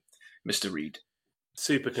 So yeah, Mr. Reed.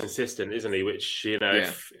 Super consistent, isn't he? Which,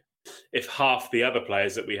 if half the other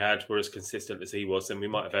players that we had were as consistent as he was, then we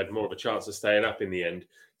might have had more of a chance of staying up in the end.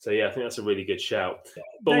 So yeah, I think that's a really good shout.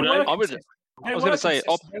 I was going to say,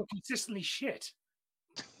 they were consistently shit.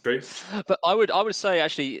 True. But I would say,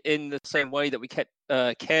 actually, in the same way that we kept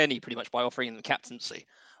Kearney pretty much by offering him the captaincy,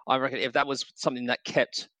 I reckon if that was something that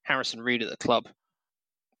kept Harrison Reed at the club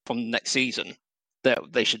from next season,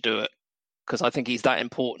 they should do it, because I think he's that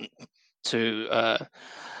important to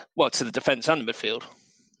the defence and the midfield.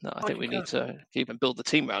 No, I think we need to keep and build the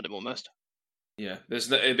team around him almost. Yeah,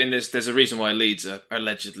 there's a reason why Leeds are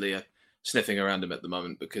allegedly sniffing around him at the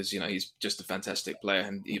moment, because he's just a fantastic player,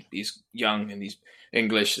 and he's young and he's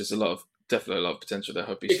English. There's definitely a lot of potential there. I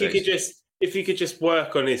hope he stays. If he could just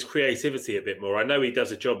work on his creativity a bit more. I know he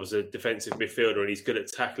does a job as a defensive midfielder and he's good at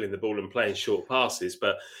tackling the ball and playing short passes,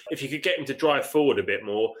 but if you could get him to drive forward a bit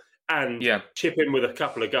more and chip in with a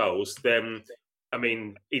couple of goals, then I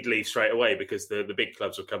mean, he'd leave straight away because the big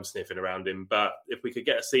clubs will come sniffing around him. But if we could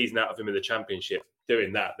get a season out of him in the Championship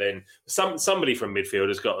doing that, then somebody from midfield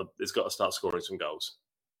has got to start scoring some goals.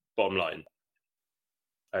 Bottom line.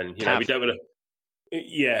 And, we don't want to...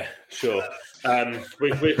 Yeah, sure.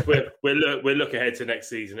 We'll look ahead to next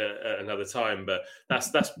season at another time, but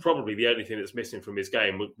that's probably the only thing that's missing from his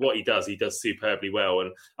game. What he does superbly well.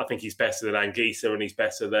 And I think he's better than Anguissa, and he's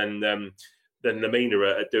better than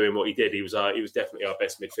Lemina at doing what he did. He was definitely our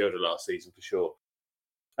best midfielder last season for sure.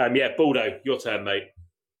 Baldo, your turn, mate.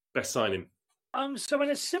 Best signing. So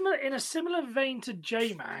in a similar vein to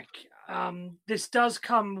J-Mac, this does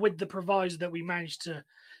come with the proviso that we managed to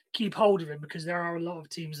keep hold of him, because there are a lot of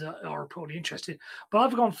teams that are probably interested. But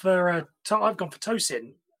I've gone for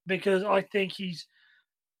Tosin, because I think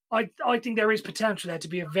I think there is potential there to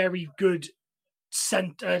be a very good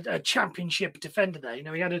a Championship defender there.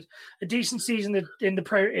 He had a decent season in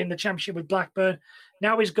the Championship with Blackburn.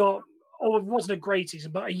 Now he's got, it wasn't a great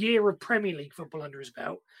season, but a year of Premier League football under his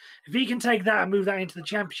belt. If he can take that and move that into the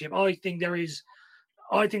Championship, I think there is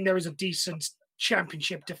a decent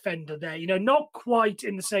Championship defender there. Not quite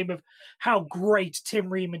in the same of how great Tim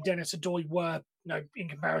Ream and Dennis Adoy were, in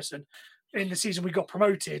comparison in the season we got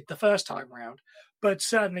promoted the first time round, but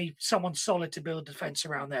certainly someone solid to build a defence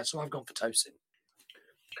around there. So I've gone for Tosin.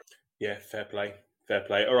 Yeah, fair play. Fair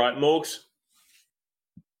play. All right, Morgs.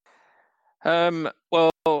 Well,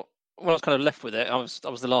 when I was kind of left with it, I was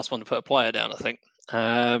the last one to put a player down, I think. So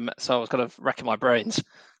I was kind of racking my brains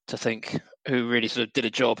to think who really sort of did a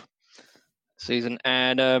job season,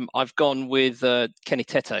 and I've gone with Kenny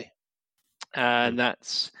Tete, and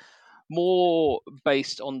that's more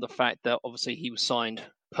based on the fact that obviously he was signed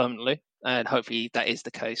permanently, and hopefully that is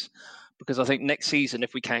the case. Because I think next season,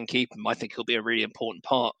 if we can keep him, I think he'll be a really important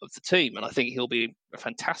part of the team, and I think he'll be a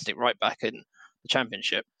fantastic right back in the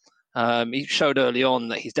Championship. He showed early on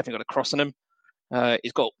that he's definitely got a cross in him.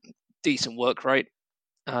 He's got decent work rate,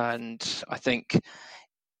 and I think,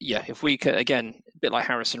 if we can, again, a bit like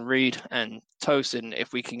Harrison Reed and Tosin,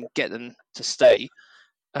 if we can get them to stay,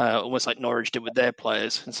 almost like Norwich did with their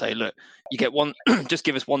players, and say, look, you get one, just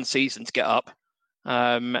give us one season to get up.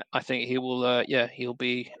 I think he will. He'll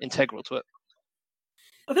be integral to it.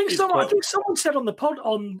 I think someone said on the pod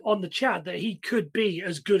on the chat that he could be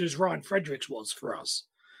as good as Ryan Fredericks was for us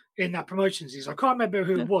in that promotion season. I can't remember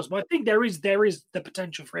who it was, but I think there is the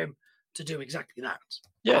potential for him to do exactly that.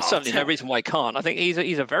 Yeah, certainly no reason why he can't. I think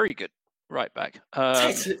he's a very good right back.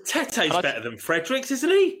 Tete's better than Fredericks, isn't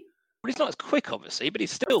he? Well, he's not as quick, obviously, but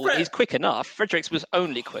he's quick enough. Fredericks was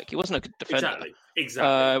only quick. He wasn't a good defender.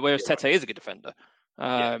 Exactly. Whereas Tete is a good defender.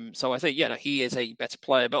 So I think, he is a better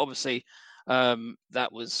player, but obviously that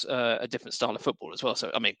was a different style of football as well. So,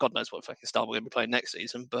 I mean, God knows what fucking style we're going to be playing next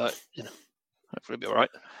season, but, hopefully it'll be all right.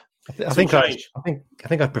 I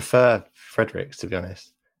think I prefer Fredericks, to be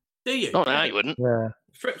honest. Do you? Oh, no, you wouldn't. Yeah.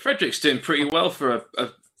 Fredericks doing pretty well for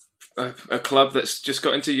a club that's just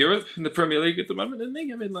got into Europe in the Premier League at the moment, isn't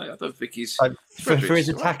he? I mean, I don't think he's for his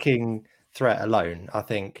attacking threat alone. I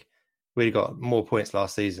think we got more points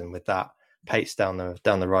last season with that pace down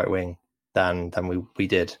the right wing than we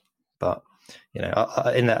did. But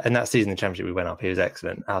in that season, the Championship, we went up. He was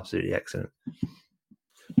excellent, absolutely excellent.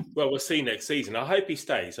 Well, we'll see next season. I hope he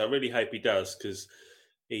stays. I really hope he does, because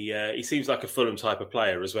he seems like a Fulham type of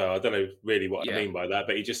player as well. I don't know really what I mean by that,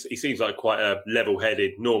 but he seems like quite a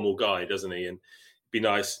level-headed, normal guy, doesn't he? And it'd be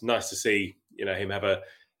nice to see him have a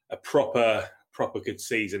proper good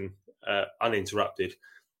season, uninterrupted.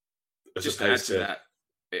 Just to add to that,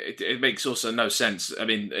 it makes also no sense. I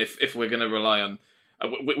mean, if we're going to rely on,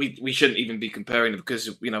 we shouldn't even be comparing them, because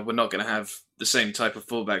we're not going to have the same type of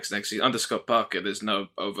fullbacks next season. Under Scott Parker, there's no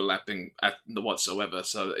overlapping whatsoever,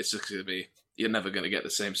 so it's just going to be. You're never going to get the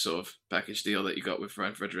same sort of package deal that you got with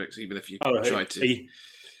Ryan Fredericks, even if you try to.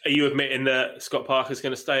 Are you admitting that Scott Parker's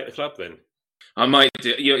going to stay at the club then? I might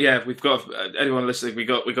do. Yeah, we've got anyone listening. We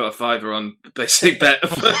got a fiver on basic bet.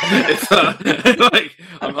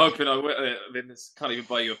 I'm hoping I will. I mean, this can't even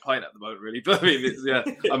buy you a pint at the moment, really. But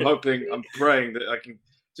I mean, I'm praying that I can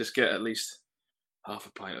just get at least half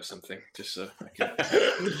a pint or something, just so I can.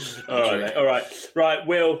 All right.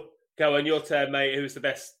 Will, go on, your turn, mate. Who's the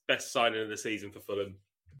best signing of the season for Fulham?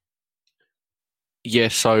 Yeah,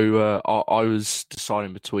 so I was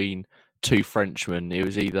deciding between two Frenchmen. It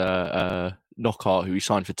was either Knockaert, who he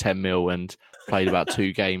signed for 10 mil and played about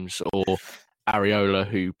 2 games, or Areola,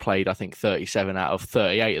 who played, I think, 37 out of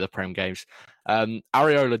 38 of the Prem games.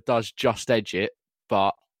 Areola does just edge it,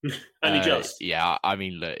 but only just. Yeah, I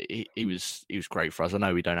mean, look, he was great for us. I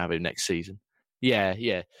know we don't have him next season. Yeah.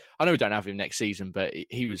 I know we don't have him next season, but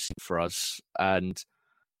he was for us, and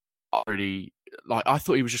I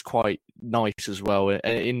thought he was just quite nice as well.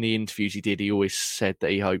 In the interviews he did, he always said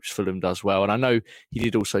that he hopes Fulham does well. And I know he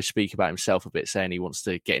did also speak about himself a bit, saying he wants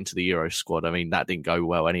to get into the Euro squad. I mean, that didn't go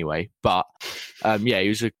well anyway. But he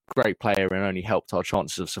was a great player and only helped our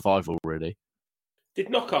chances of survival, really. Did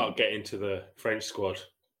Knockaert get into the French squad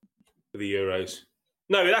for the Euros?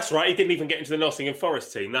 No, that's right. He didn't even get into the Nottingham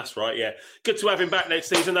Forest team. That's right, yeah. Good to have him back next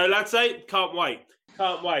season, though, lads. Can't wait.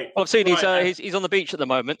 Well, I've seen he's on the beach at the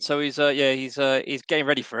moment, so he's getting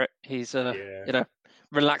ready for it. He's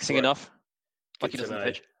relaxing enough, like he does on the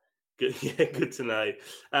pitch. Good to know.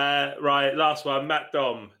 Right, last one, Matt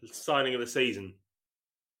Dom, signing of the season.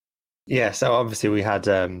 Yeah, so obviously we had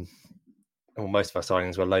most of our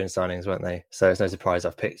signings were loan signings, weren't they? So it's no surprise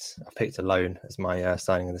I've picked a loan as my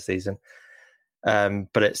signing of the season.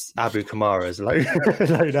 But it's Abu Kamara as loan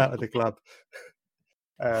out of the club.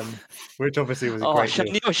 Which obviously was a great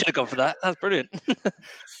deal. I should have gone for that. That's brilliant.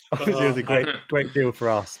 Obviously, it was a great deal for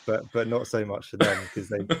us, but not so much for them, because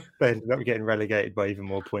they ended up getting relegated by even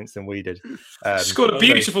more points than we did. Scored a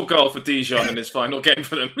beautiful goal for Dijon in his final game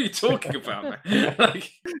for them. What are you talking about, man?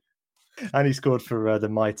 And he scored for the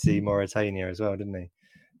mighty Mauritania as well, didn't he?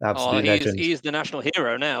 Absolute legend. He is the national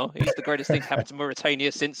hero now. He's the greatest thing to happen to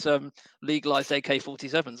Mauritania since legalised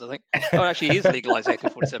AK-47s, I think. Oh, actually, he is legalised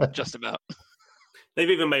AK-47, just about. They've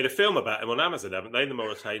even made a film about him on Amazon, haven't they? The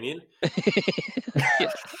Mauritanian.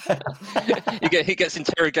 He gets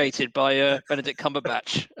interrogated by Benedict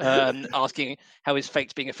Cumberbatch, asking how his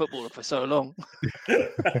fate's being a footballer for so long.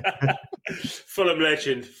 Fulham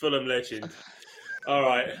legend. All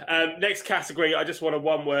right. Next category. I just want a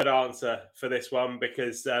one-word answer for this one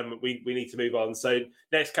because we need to move on. So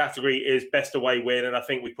next category is best away win, and I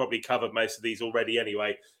think we probably covered most of these already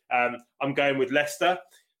anyway. I'm going with Leicester.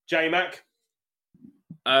 J-Mac?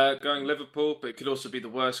 Going Liverpool, but it could also be the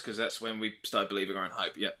worst because that's when we started believing our own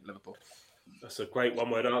hype. Yeah, Liverpool. That's a great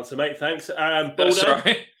one-word answer, mate. Thanks. Baldo? That's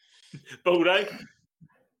right. Baldo?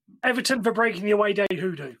 Everton for breaking the away day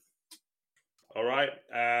hoodoo. All right.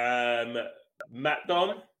 Matt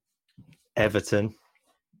Dom? Everton.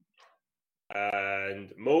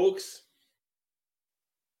 And Morgs?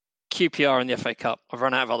 QPR in the FA Cup. I've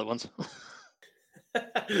run out of other ones.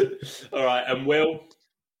 All right. And Will?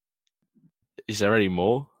 Is there any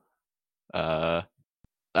more?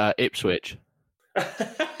 Ipswich.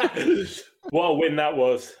 What a win that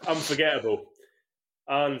was. Unforgettable.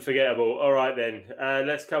 All right, then.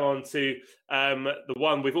 Let's come on to the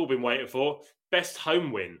one we've all been waiting for. Best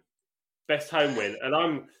home win. And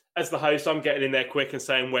I'm, as the host, I'm getting in there quick and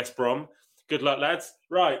saying West Brom. Good luck, lads.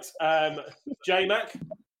 Right. J-Mac?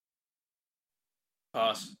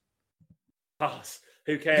 Pass.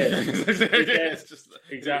 Who cares? Just,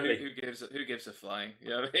 exactly. Who gives a flying? You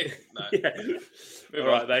know what I mean? No. Yeah. All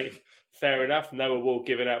right, mate. Fair enough. No award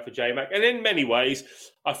given out for J-Mac. And in many ways,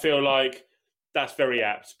 I feel like that's very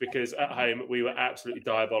apt because at home we were absolutely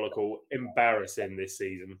diabolical, embarrassing this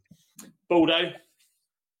season. Baldo?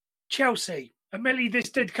 Chelsea. Admittedly, this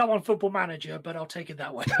did come on Football Manager, but I'll take it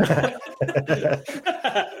that way.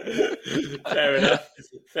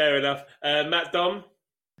 Fair enough. Matt Dom?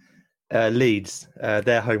 Leeds,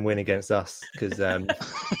 their home win against us because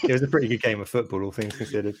it was a pretty good game of football, all things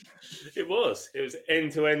considered. It was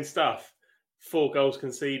end-to-end stuff. 4 goals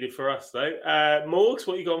conceded for us, though. Morgs,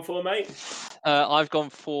 what you gone for, mate? I've gone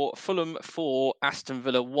for Fulham 4, Aston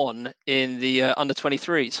Villa 1 in the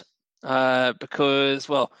under-23s because,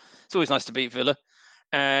 well, it's always nice to beat Villa.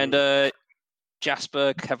 And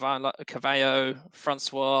Jasper, Cavallo,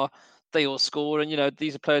 Francois, they all score. And, you know,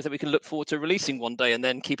 these are players that we can look forward to releasing one day and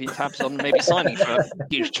then keeping tabs on maybe signing for a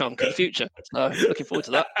huge chunk in the future. So looking forward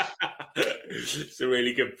to that. It's a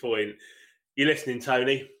really good point. You listening,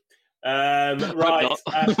 Tony? Right.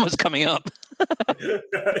 What's coming up?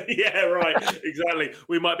 Yeah, right. Exactly.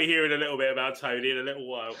 We might be hearing a little bit about Tony in a little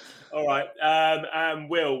while. All right.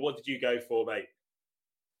 Will, what did you go for, mate?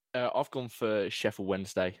 I've gone for Sheffield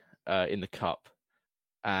Wednesday in the Cup,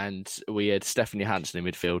 and we had Stephanie Hansen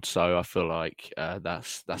in midfield, so I feel like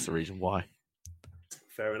that's the reason why.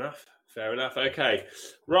 Fair enough. Okay.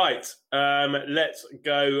 Right. Let's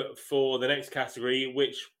go for the next category,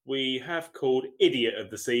 which we have called Idiot of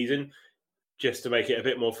the Season, just to make it a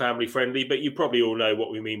bit more family friendly. But you probably all know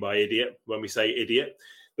what we mean by idiot when we say idiot,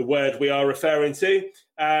 the word we are referring to.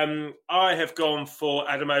 I have gone for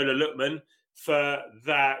Ademola Lookman for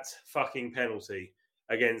that fucking penalty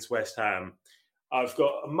against West Ham. I've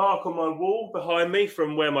got a mark on my wall behind me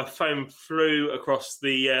from where my phone flew across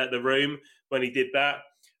the room when he did that.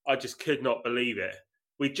 I just could not believe it.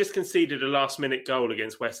 We just conceded a last-minute goal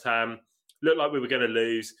against West Ham. Looked like we were going to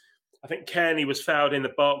lose. I think Kearney was fouled in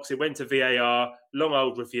the box. It went to VAR, long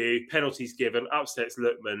old review, penalties given, upsets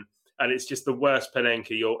Lookman, and it's just the worst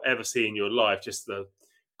Panenka you'll ever see in your life. Just the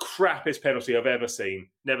crappiest penalty I've ever seen.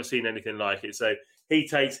 Never seen anything like it. So he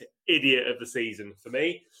takes Idiot of the Season for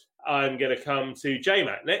me. I'm going to come to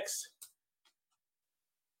J-Mac next.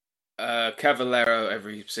 Cavallero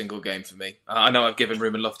every single game for me. I know I've given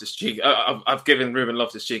Ruben Loftus-Cheek. I've given Ruben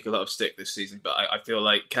Loftus-Cheek a lot of stick this season, but I feel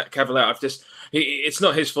like Cavallero. It's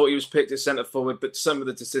not his fault. He was picked as centre forward, but some of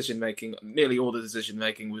the decision making, nearly all the decision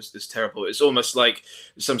making, was terrible. It's almost like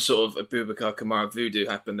some sort of Abubakar Kamara voodoo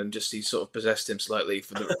happened, and just he sort of possessed him slightly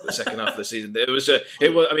for the second half of the season. It was.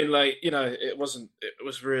 I mean, like, you know, it wasn't. It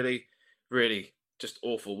was really, really just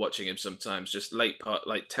awful watching him sometimes. Just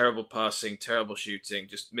terrible passing, terrible shooting,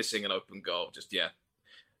 just missing an open goal. Just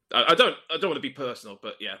I don't want to be personal,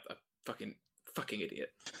 but yeah, a fucking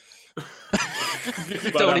idiot.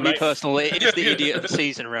 Don't want to be personal. It is the Idiot of the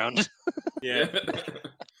Season round. Yeah.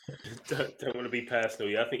 don't want to be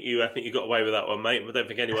personal. Yeah, I think you got away with that one, mate. I don't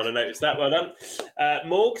think anyone will notice that. Well done.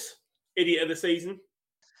 Morgs, Idiot of the Season.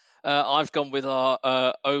 I've gone with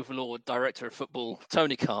our overlord director of football,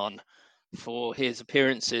 Tony Khan, for his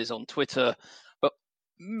appearances on Twitter, but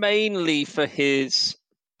mainly for his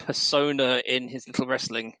persona in his little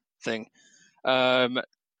wrestling thing.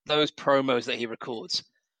 Those promos that he records,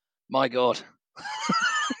 my God.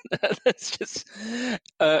 That's just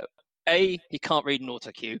A, he can't read an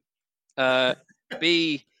auto cue.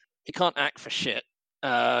 B, he can't act for shit.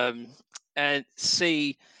 And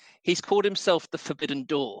C, he's called himself the Forbidden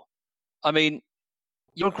Door. I mean,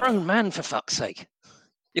 you're a grown man, for fuck's sake.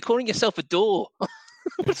 You're calling yourself a door.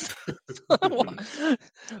 It's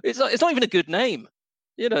not even a good name.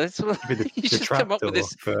 You know, you just come up with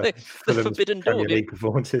this the Forbidden Door. League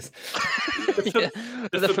performances.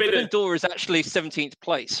 The Forbidden Door is actually 17th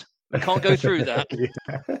place. I can't go through that. Yeah.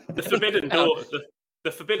 The Forbidden Door.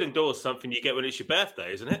 The Forbidden Door is something you get when it's your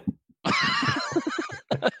birthday, isn't it?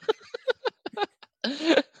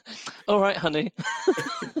 All right, honey.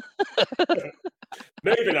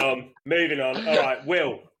 Moving on. All right,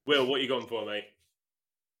 Will, what are you going for, mate?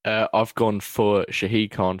 I've gone for Shahid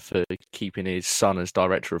Khan for keeping his son as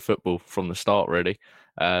director of football from the start, really.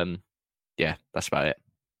 Yeah, that's about it.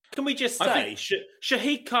 Can we just say,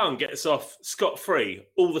 Shahid Khan gets off scot-free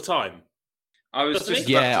all the time? I was just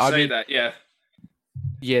about to say that, yeah.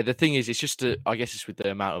 Yeah, the thing is, it's just, I guess it's with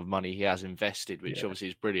the amount of money he has invested, which obviously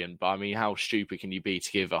is brilliant. But I mean, how stupid can you be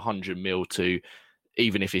to give 100 mil to,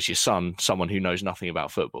 even if it's your son, someone who knows nothing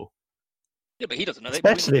about football? Yeah, but he doesn't know.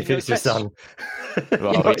 Especially if it's your son.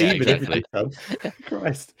 Well, yeah, exactly.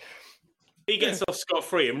 Christ. He gets off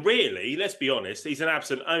scot-free, and really, let's be honest, he's an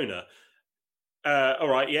absent owner. All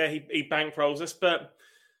right, yeah, he bankrolls us, but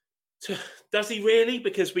does he really?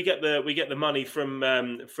 Because we get the money from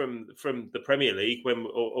the Premier League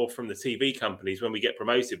or from the TV companies when we get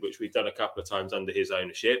promoted, which we've done a couple of times under his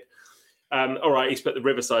ownership. All right, he's put the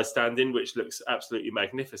Riverside stand in, which looks absolutely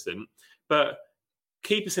magnificent, but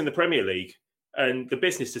keep us in the Premier League. And the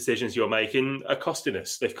business decisions you're making are costing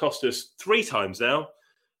us. They've cost us 3 times now.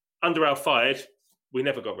 Under Al Fayed, we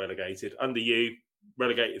never got relegated. Under you,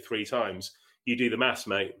 relegated 3 times. You do the maths,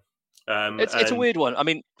 mate. It's a weird one. I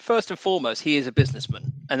mean, first and foremost, he is a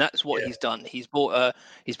businessman, and that's what he's done. He's bought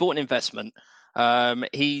an investment.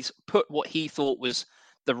 He's put what he thought was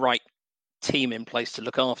the right team in place to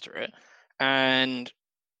look after it. And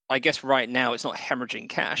I guess right now it's not hemorrhaging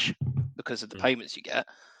cash because of the payments you get.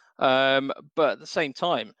 But at the same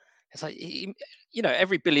time, it's like,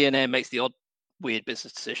 every billionaire makes the odd weird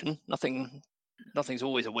business decision. Nothing's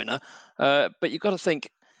always a winner. But you've got to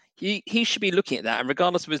think he should be looking at that, and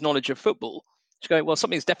regardless of his knowledge of football, just going, well,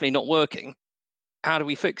 something's definitely not working. How do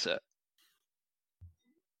we fix it?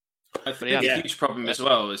 I think the huge problem as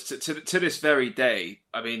well is to this very day,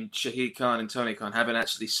 I mean, Shahid Khan and Tony Khan haven't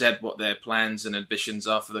actually said what their plans and ambitions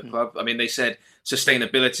are for the club. I mean, they said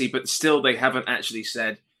sustainability, but still they haven't actually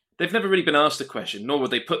said. They've never really been asked the question, nor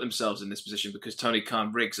would they put themselves in this position because Tony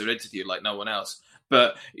Khan rigs their interview like no one else.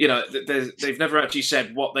 But, they've never actually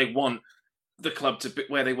said what they want the club to be,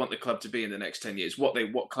 where they want the club to be in the next 10 years, what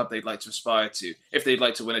club they'd like to aspire to, if they'd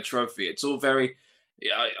like to win a trophy. It's all very,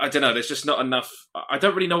 I don't know, there's just not enough. I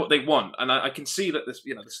don't really know what they want. And I can see that this,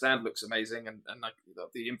 the stand looks amazing and like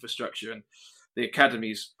the infrastructure and the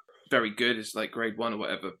academy's very good. It's like grade 1 or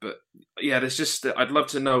whatever. But yeah, there's just, I'd love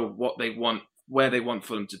to know what they want, where they want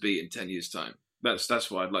Fulham to be in 10 years' time. That's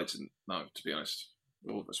what I'd like to know, to be honest.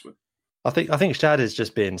 All of us would. I think Shad is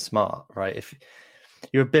just being smart, right? If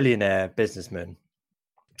you're a billionaire businessman,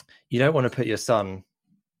 you don't want to put your son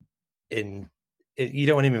in. You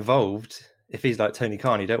don't want him involved. If he's like Tony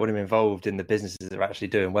Khan, you don't want him involved in the businesses that are actually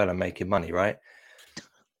doing well and making money, right?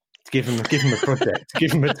 Give him a project,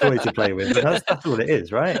 give him a toy to play with. That's all it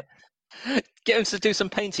is, right? Get him to do some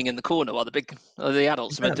painting in the corner while the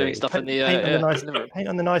adults are doing stuff in the paint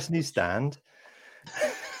on the nice new stand.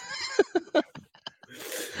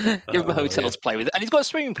 Give him a hotel to play with, and he's got a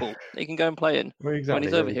swimming pool that he can go and play in when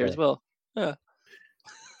he's over here as well. Yeah.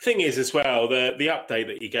 Thing is, as well, the update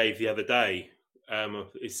that he gave the other day,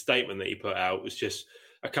 his statement that he put out was just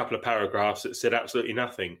a couple of paragraphs that said absolutely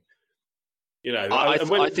nothing. I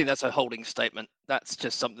think that's a holding statement. That's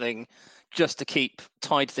just something just to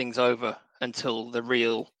tide things over until the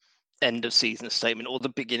real end of season statement or the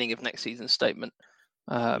beginning of next season statement.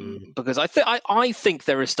 Because I think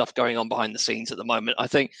there is stuff going on behind the scenes at the moment. I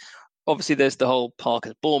think obviously there's the whole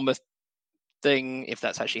Parker Bournemouth thing, if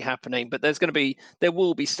that's actually happening, but there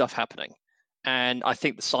will be stuff happening. And I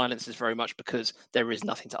think the silence is very much because there is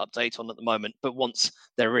nothing to update on at the moment. But once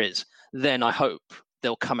there is, then I hope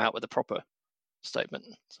they'll come out with a proper statement.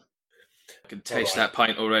 I can taste that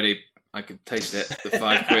pint already. I can taste it. The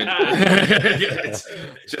 £5.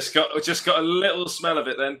 It's just got a little smell of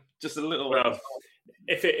it. Then just a little. Well,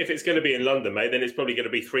 if it's going to be in London, mate, then it's probably going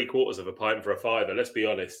to be 3/4 of a pint for a £5. Let's be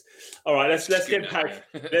honest. All right, let's get back.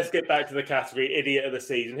 Let's get back to the category idiot of the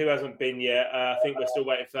season. Who hasn't been yet? I think we're still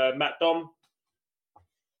waiting for Matt Dom.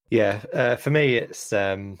 Yeah, for me, it's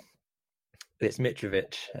It's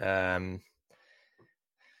Mitrovic.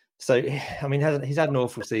 So, I mean, he's had an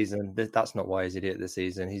awful season. That's not why he's idiot this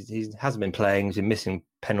season. He hasn't been playing. He's been missing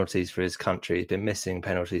penalties for his country. He's been missing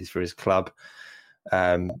penalties for his club.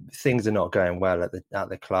 Things are not going well at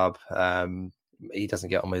the club. He doesn't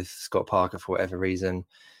get on with Scott Parker for whatever reason.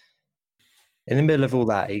 In the middle of all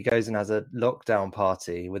that, he goes and has a lockdown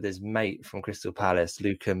party with his mate from Crystal Palace,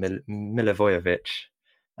 Luka Milivojevic.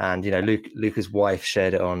 And, Luka's wife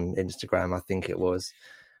shared it on Instagram, I think it was.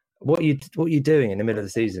 What are you doing in the middle of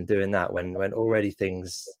the season doing that when already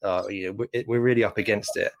things are, we're really up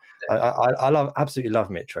against it? I absolutely love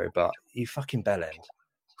Mitro, but you fucking bellend.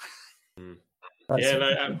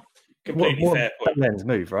 Completely fair point. Bellend's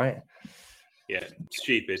move, right? Yeah,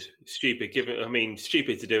 stupid. Stupid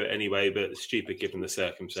to do it anyway, but stupid given the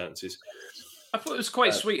circumstances. I thought it was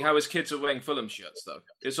quite sweet how his kids were wearing Fulham shirts, though.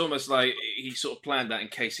 It's almost like he sort of planned that in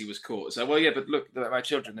case he was caught. So, well, yeah, but look, my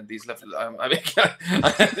children and these lovely... look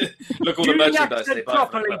all the merchandise they buy.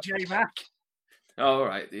 Properly, J-Mac. Oh, all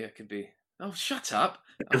right. Yeah, it could be... Oh, shut up.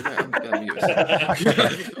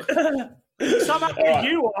 Somehow Right.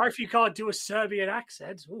 you are if you can't do a Serbian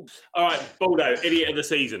accent. Ooh. All right, Baldo, idiot of the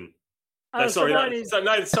season. No, sorry, mate.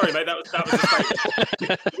 That was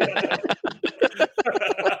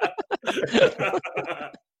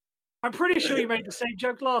I'm pretty sure you made the same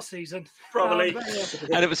joke last season. Probably.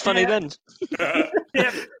 And it was funny then.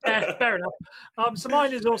 Fair enough. So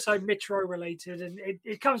mine is also Mitro related, and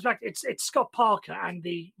it comes back. It's Scott Parker and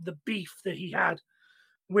the beef that he had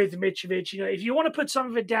with Mitrovic. If you want to put some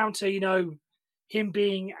of it down to him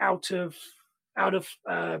being out of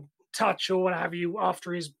touch or what have you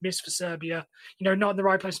after his miss for Serbia, not in the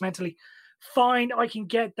right place mentally. Fine, I can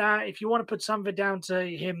get that. If you want to put some of it down to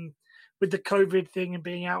him with the COVID thing and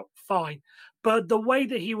being out, fine. But the way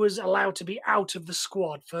that he was allowed to be out of the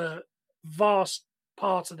squad for vast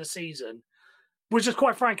parts of the season was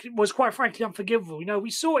quite frankly unforgivable. We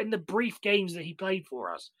saw it in the brief games that he played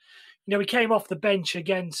for us. He came off the bench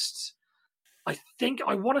against, I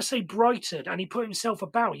want to say Brighton, and he put himself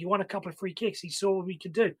about. He won a couple of free kicks. He saw what we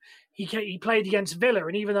could do. He played against Villa,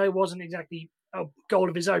 and even though it wasn't exactly a goal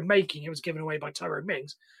of his own making, it was given away by Tyrone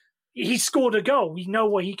Mings, he scored a goal. We know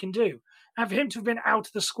what he can do. And for him to have been out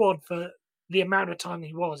of the squad for the amount of time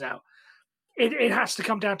he was out, it has to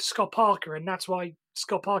come down to Scott Parker, and that's why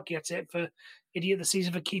Scott Parker gets it for idiot of the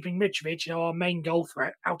season for keeping Mitrovic, our main goal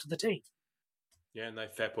threat, out of the team. Yeah, no,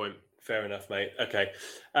 fair point. Fair enough, mate. Okay.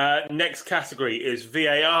 Next category is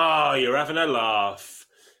VAR. You're having a laugh.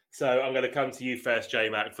 So I'm going to come to you first,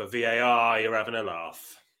 J-Mac, for VAR. You're having a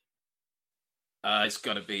laugh. It's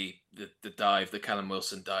got to be the dive, the Callum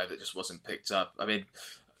Wilson dive that just wasn't picked up. I mean,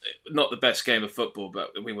 not the best game of football, but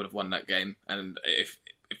we would have won that game. And if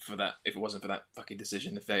it wasn't for that fucking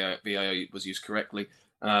decision, if VAR was used correctly,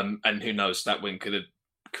 and who knows, that win could have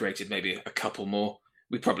created maybe a couple more.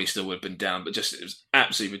 We probably still would have been down, but it was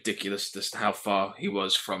absolutely ridiculous just how far he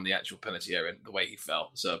was from the actual penalty area and the way he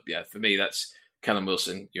fell. So, yeah, for me, that's Callum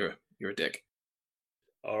Wilson. You're a dick.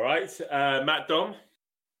 All right. Matt Dom?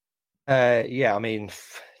 Yeah, I mean,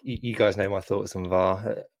 you guys know my thoughts on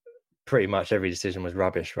VAR. Pretty much every decision was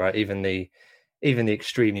rubbish, right? Even the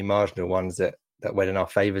extremely marginal ones that went in our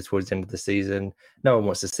favour towards the end of the season. No one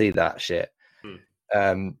wants to see that shit.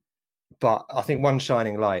 But I think one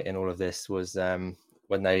shining light in all of this was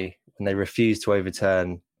when they refused to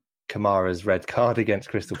overturn Kamara's red card against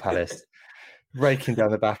Crystal Palace, raking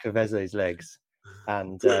down the back of Eze's legs.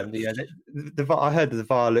 And I heard that the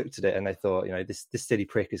VAR looked at it and they thought, this silly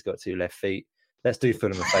prick has got 2 left feet. Let's do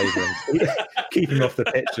Fulham a favour and keep him off the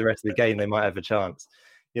pitch the rest of the game. They might have a chance.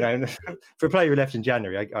 For a player who left in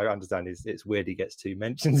January, I understand it's weird he gets 2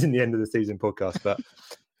 mentions in the end of the season podcast, but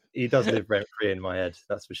he does live rent-free in my head,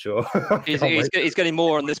 that's for sure. He's getting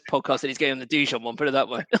more on this podcast than he's getting on the Dijon one, put it that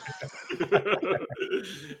way.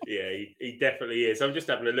 Yeah, he definitely is. I'm just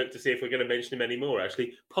having a look to see if we're going to mention him anymore,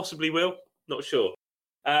 actually. Possibly will, not sure.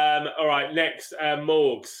 All right, next,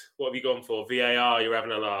 Morgs, what have you gone for? VAR, you're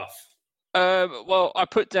having a laugh. Well, I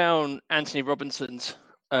put down Anthony Robinson's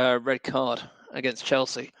red card against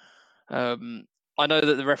Chelsea. I know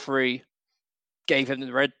that the referee gave him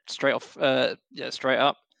the red straight up.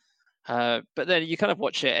 But then you kind of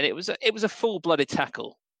watch it, and it was a full-blooded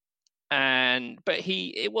tackle, but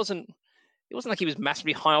it wasn't like he was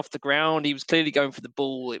massively high off the ground. He was clearly going for the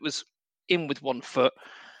ball. It was in with 1 foot,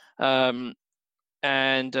 and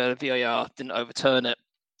VAR didn't overturn it.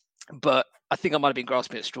 But I think I might have been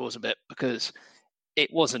grasping at straws a bit because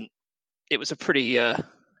it was a pretty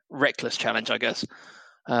reckless challenge, I guess.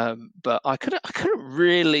 But I couldn't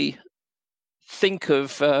really think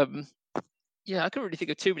of Yeah, I couldn't really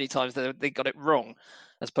think of too many times that they got it wrong,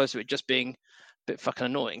 as opposed to it just being a bit fucking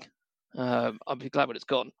annoying. I'll be glad when it's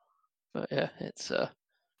gone. But yeah, it's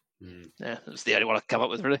it's the only one I can come up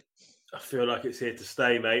with, really. I feel like it's here to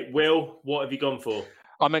stay, mate. Will, what have you gone for?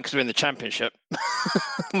 I meant because we're in the Championship. Yeah.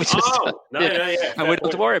 And we don't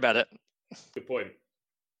have to worry about it. Good point.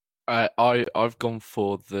 I've gone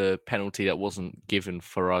for the penalty that wasn't given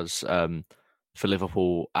for us for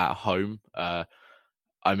Liverpool at home. I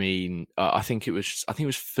think it was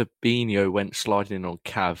Fabinho went sliding in on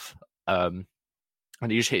Cav, and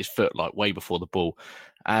he just hit his foot like way before the ball.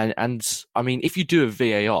 And I mean, if you do a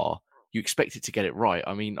VAR, you expect it to get it right.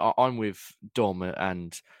 I mean, I'm with Dom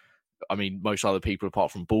and I mean most other people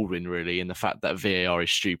apart from Baldwin really in the fact that VAR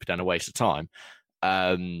is stupid and a waste of time.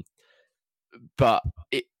 But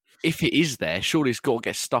if it is there, surely it's got to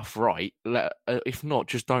get stuff right. If not,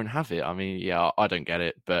 just don't have it. I mean, yeah, I don't get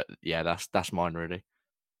it, but yeah, that's mine really.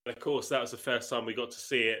 Of course, that was the first time we got to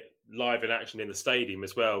see it live in action in the stadium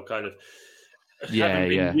as well. Kind of having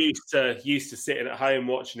been used to sitting at home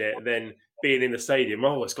watching it, and then being in the stadium.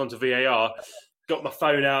 Oh, it's gone to VAR. Got my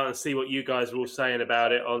phone out and see what you guys were all saying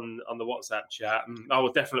about it on the WhatsApp chat.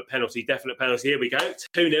 Oh, definite penalty. Here we go.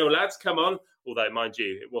 2-0, lads. Come on. Although, mind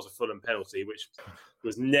you, it was a Fulham penalty, which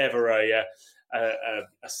was never a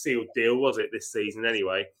sealed deal, was it, this season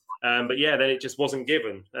anyway? But yeah, then it just wasn't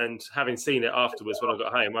given. And having seen it afterwards when I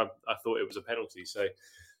got home, I thought it was a penalty. So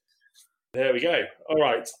there we go. All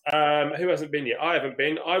right. Who hasn't been yet? I haven't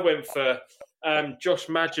been. I went for Josh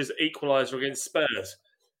Maja's equaliser against Spurs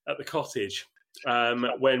at the Cottage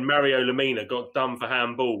when Mario Lemina got done for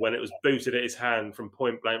handball when it was booted at his hand from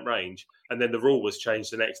point-blank range. And then the rule was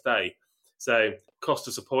changed the next day. So cost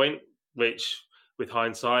us a point, which with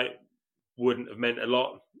hindsight wouldn't have meant a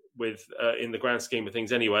lot with in the grand scheme of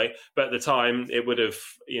things anyway. But at the time, it would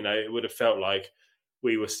have felt like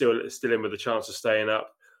we were still in with a chance of staying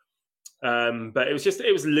up. But it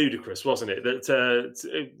was ludicrous, wasn't it?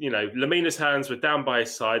 That Lemina's hands were down by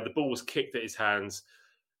his side, the ball was kicked at his hands,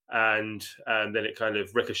 and then it kind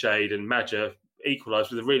of ricocheted, and Maja equalised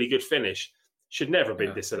with a really good finish. Should never have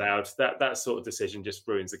been disallowed. That sort of decision just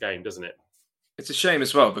ruins the game, doesn't it? It's a shame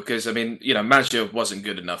as well because, I mean, Maja wasn't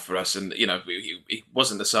good enough for us and, he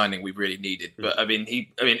wasn't the signing we really needed. But,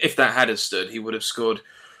 if that had stood, he would have scored,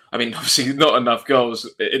 obviously not enough goals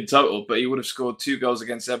in total, but he would have scored 2 goals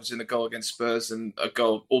against Everton, a goal against Spurs and a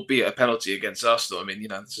goal, albeit a penalty against Arsenal.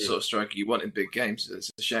 It's the sort of striker you want in big games. It's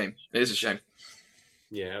a shame. It is a shame.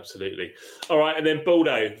 Yeah, absolutely. All right, and then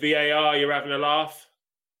Baldo, VAR, you're having a laugh?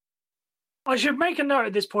 I should make a note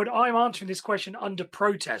at this point. I'm answering this question under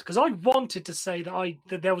protest because I wanted to say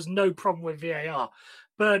that there was no problem with VAR,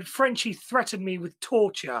 but Frenchie threatened me with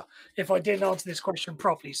torture if I didn't answer this question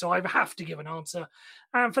properly. So I have to give an answer,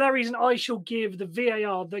 and for that reason, I shall give the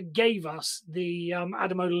VAR that gave us the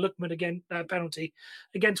Ademola Lookman penalty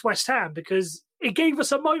against West Ham because it gave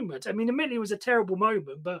us a moment. Admittedly, it was a terrible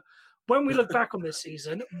moment, but when we look back on this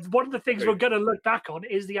season, one of the things we're going to look back on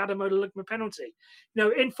is the Ademola Lookman penalty.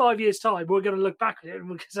 In 5 years' time, we're going to look back at it and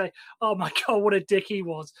we're going to say, "Oh my God, what a dick he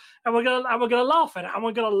was!" And we're going to laugh at it, and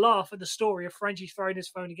we're going to laugh at the story of Frenchie throwing his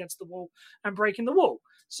phone against the wall and breaking the wall.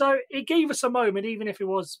 So it gave us a moment, even if it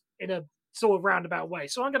was in a sort of roundabout way.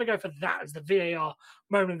 So I'm going to go for that as the VAR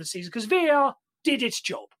moment of the season because VAR did its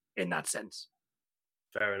job in that sense.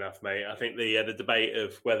 Fair enough, mate. I think the debate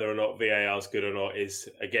of whether or not VAR is good or not is,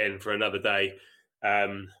 again, for another day.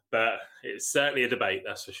 But it's certainly a debate,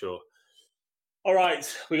 that's for sure. All right,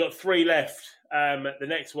 we got 3 left. The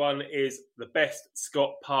next one is the best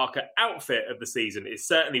Scott Parker outfit of the season. It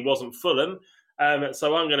certainly wasn't Fulham.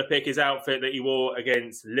 So I'm going to pick his outfit that he wore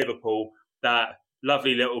against Liverpool, that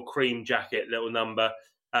lovely little cream jacket, little number.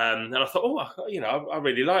 And I thought, I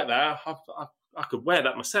really like that. I could wear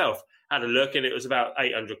that myself. Had a look and it was about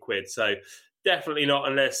 800 quid. So definitely not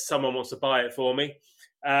unless someone wants to buy it for me.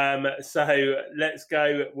 So let's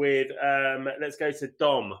go to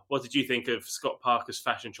Dom. What did you think of Scott Parker's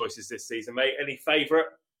fashion choices this season, mate? Any favourite?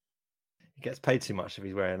 He gets paid too much if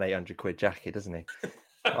he's wearing an 800 quid jacket, doesn't he?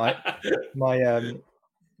 Do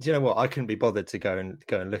you know what? I couldn't be bothered to go and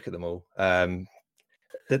look at them all.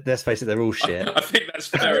 Let's face it, they're all shit. I think that's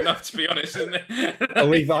fair enough, to be honest, isn't it?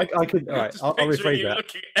 I could. All right, I'll rephrase that.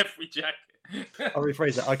 Looking at every jacket. I'll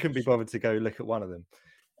rephrase that. I couldn't be bothered to go look at one of them.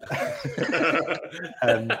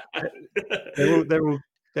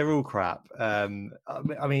 They're all crap. I've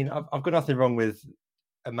got nothing wrong with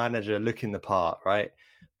a manager looking the part, right?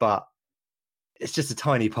 But it's just a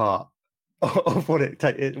tiny part of what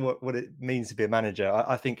it means to be a manager.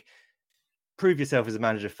 I think. Prove yourself as a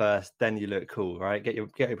manager first, then you look cool, right? Get your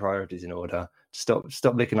priorities in order. Stop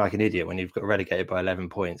looking like an idiot when you've got relegated by 11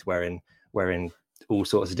 points wearing wearing all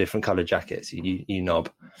sorts of different coloured jackets. You knob.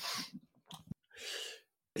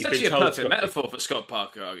 It's actually a perfect metaphor for Scott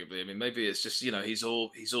Parker, arguably. I mean, maybe it's just, he's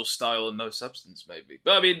all style and no substance, maybe.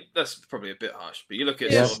 But I mean, that's probably a bit harsh. But you look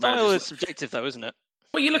at style is subjective, though, isn't it?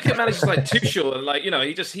 Well, you look at managers like Tuchel, and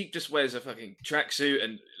he just wears a fucking tracksuit,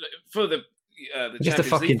 and for the he gets the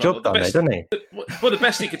fucking job done, doesn't he? Well, the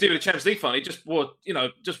best he could do in the Champions League final, he just wore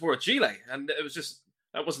a gilet, and it was just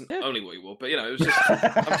that wasn't only what he wore, but it was just.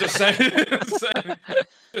 I'm just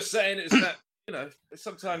saying, it's that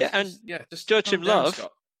sometimes just Joachim Löw,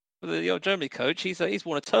 the old Germany coach, he's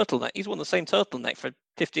worn a turtleneck. He's worn the same turtleneck for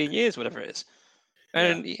 15 years, whatever it is.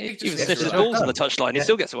 And he even sniffs his balls on the touchline. He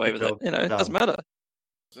still gets away with it. It doesn't matter.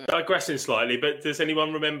 Digressing slightly, but does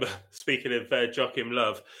anyone remember, speaking of Joachim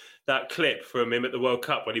Löw, that clip from him at the World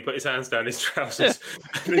Cup when he put his hands down his trousers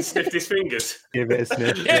and then sniffed his fingers? Give it a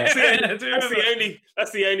sniff. That's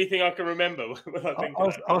the only thing I can remember. When I think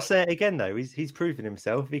I'll say it again though. He's proven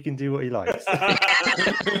himself. He can do what he likes.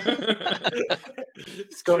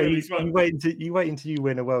 Scotty, you wait until you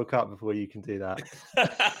win a World Cup before you can do that.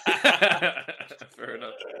 Fair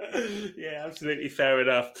enough. Yeah, absolutely fair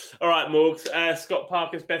enough. All right, Morgs. Scott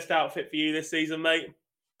Parker's best outfit for you this season, mate?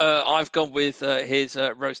 I've gone with his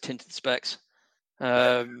rose-tinted specs.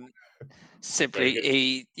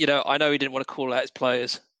 Simply, I know he didn't want to call out his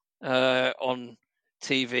players on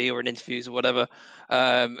TV or in interviews or whatever,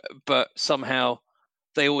 but somehow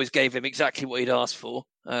they always gave him exactly what he'd asked for,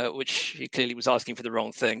 which he clearly was asking for the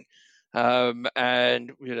wrong thing.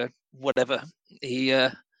 And whatever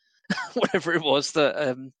whatever it was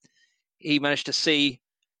that he managed to see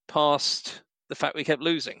past the fact we kept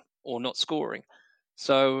losing or not scoring.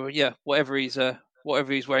 So yeah, whatever he's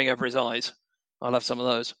wearing over his eyes, I'll have some of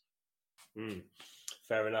those.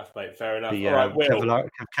 Fair enough, mate. Fair enough. The, all right, Will.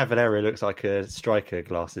 Cavallero looks like a striker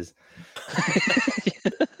glasses.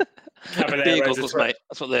 Beer goggles, mate.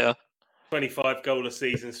 That's what they are. 25 goal a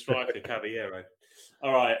season striker, Caballero.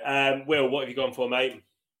 All right, Will, what have you gone for, mate?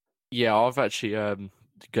 Yeah, I've actually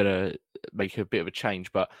gonna make a bit of a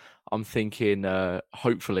change, but I'm thinking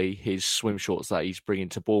hopefully his swim shorts that he's bringing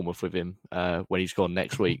to Bournemouth with him when he's gone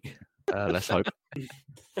next week. Let's hope.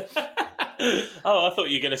 Oh, I thought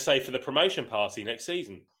you were going to say for the promotion party next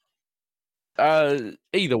season.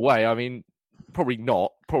 Either way, I mean, probably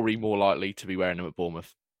not. Probably more likely to be wearing them at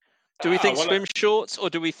Bournemouth. Do we think swim shorts or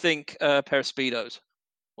do we think pair of Speedos?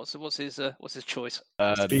 What's his choice?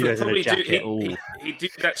 Speedos and a jacket. He'd do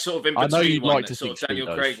that sort of in I know between you'd one like that to sort of think Daniel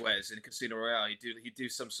Speedos. Craig wears in Casino Royale. He'd do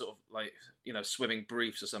some sort of swimming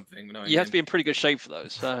briefs or something. You have to be in pretty good shape for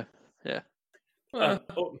those. So yeah.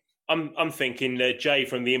 I'm thinking Jay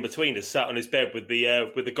from The In-Betweeners sat on his bed with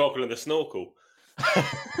the goggle and the snorkel.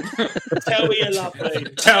 Tell me you love me.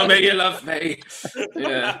 Tell me you love me.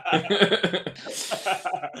 Yeah.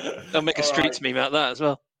 They'll make a streets meme out of that as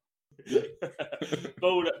well.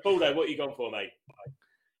 Baldo, what you gone for, mate?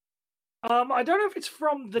 I don't know if it's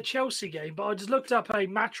from the Chelsea game, but I just looked up a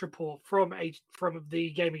match report from the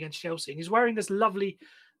game against Chelsea, and he's wearing this lovely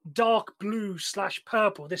dark blue /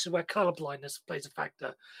 purple. This is where colour blindness plays a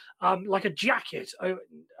factor. Like a jacket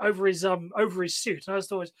over his suit. And I just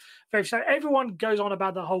thought it was very sad. Everyone goes on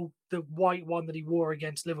about the white one that he wore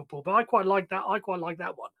against Liverpool, but I quite like that. I quite like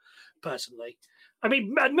that one personally. I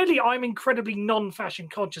mean, admittedly, I'm incredibly non-fashion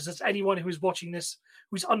conscious, as anyone who is watching this,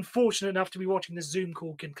 who's unfortunate enough to be watching this Zoom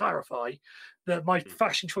call, can clarify that my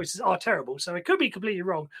fashion choices are terrible. So it could be completely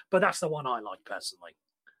wrong, but that's the one I like personally.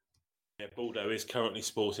 Yeah, Baldo is currently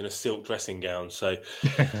sporting a silk dressing gown, so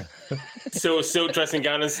silk dressing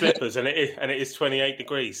gown and slippers, and it is 28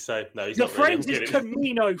 degrees. So no, he's your not friend really is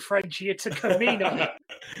Camino, Frenchie. It's a Camino.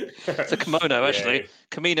 It's a kimono, actually. Yeah.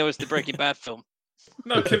 Camino is the Breaking Bad film.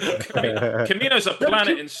 No, Camino's a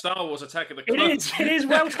planet in Star Wars: Attack of the Clones. It is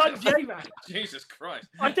well done, J-Man. Jesus Christ!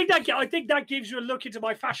 I think that gives you a look into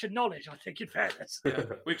my fashion knowledge. I think, in fairness,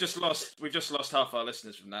 we've just lost half our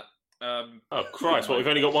listeners from that. Oh Christ! What, we've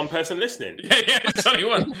only got one person listening. Yeah, it's only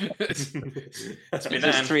one. It's been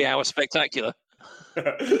a 3-hour spectacular.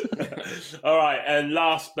 All right, and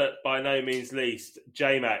last but by no means least,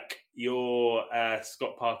 J-Mac, your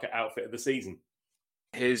Scott Parker outfit of the season.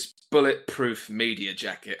 His bulletproof media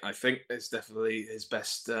jacket, I think, is definitely his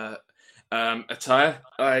best attire.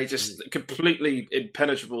 I just completely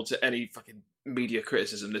impenetrable to any fucking media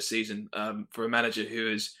criticism this season for a manager who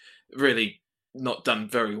has really not done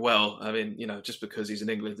very well. I mean, just because he's an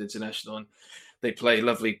England international and they play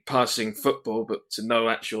lovely passing football, but to no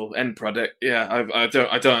actual end product. Yeah, I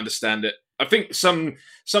don't understand it. I think some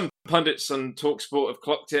Pundits on TalkSport have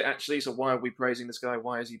clocked it, actually. So why are we praising this guy?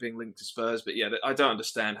 Why is he being linked to Spurs? But yeah, I don't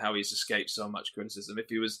understand how he's escaped so much criticism.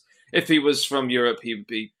 If he was from Europe, he would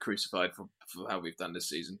be crucified for how we've done this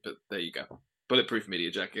season. But there you go. Bulletproof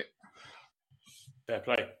media jacket. Fair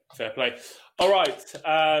play. All right,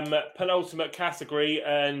 penultimate category,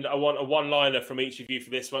 and I want a one-liner from each of you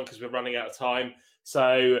for this one because we're running out of time.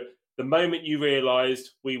 So the moment you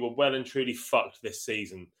realised we were well and truly fucked this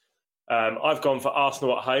season. I've gone for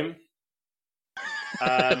Arsenal at home.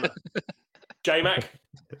 J-Mac?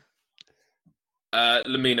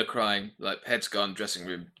 Lamina crying. Like, head's gone, dressing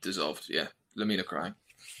room dissolved. Yeah, Lamina crying.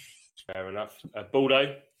 Fair enough.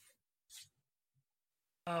 Baldo?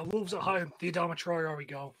 Wolves at home. The Adama Traore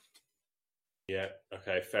goal. Yeah,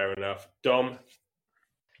 okay, fair enough. Dom?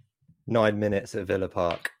 9 minutes at Villa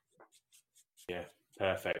Park. Yeah,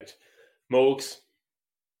 perfect. Morgs?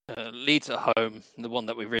 Leeds at home, the one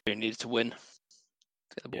that we really needed to win.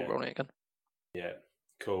 Get the ball rolling again. Yeah,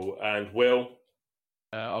 cool. And Will?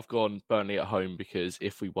 I've gone Burnley at home because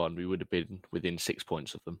if we won, we would have been within 6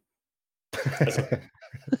 points of them.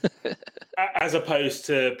 As opposed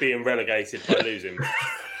to being relegated by losing.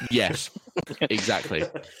 Yes, exactly.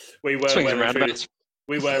 We were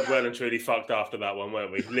well and truly fucked after that one,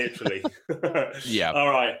 weren't we? Literally. Yeah. All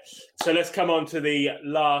right. So let's come on to the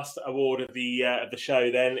last award of the show.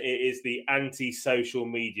 Then it is the Anti-Social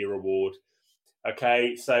Media Award.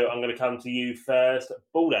 Okay. So I'm going to come to you first,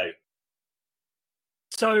 Baldo.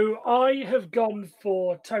 So I have gone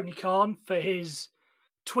for Tony Khan for his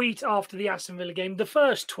tweet after the Aston Villa game. The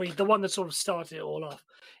first tweet, the one that sort of started it all off.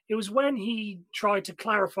 It was when he tried to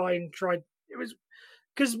clarify it was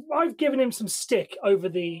because I've given him some stick over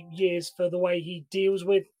the years for the way he deals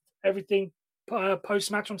with everything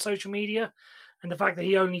post-match on social media and the fact that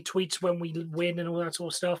he only tweets when we win and all that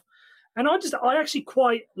sort of stuff. And I actually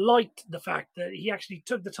quite liked the fact that he actually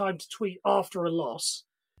took the time to tweet after a loss.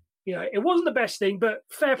 You know, it wasn't the best thing, but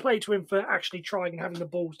fair play to him for actually trying and having the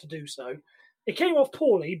balls to do so. It came off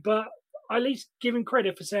poorly, but I at least give him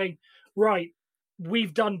credit for saying, right,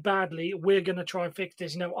 we've done badly. We're going to try and fix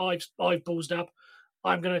this. You know, I've ballsed up.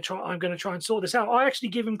 I'm going to try and sort this out. I actually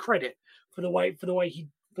give him credit for the way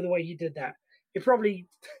he did that. It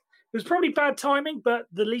was probably bad timing, but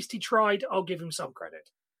the least he tried, I'll give him some credit.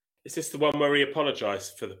 Is this the one where he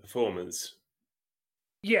apologised for the performance?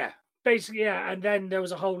 Yeah, basically, yeah. And then there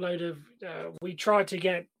was a whole load of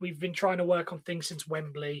we've been trying to work on things since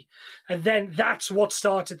Wembley, and then that's what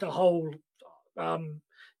started the whole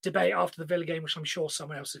debate after the Villa game, which I'm sure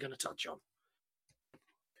someone else is going to touch on.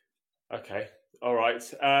 Okay, all right.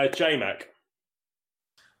 J-Mac.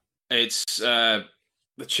 It's the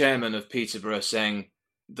chairman of Peterborough saying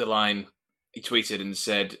the line. He tweeted and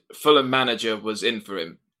said, Fulham manager was in for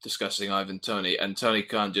him, discussing Ivan Toney, and Tony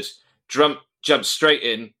Khan just jumps straight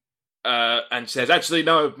in and says, actually,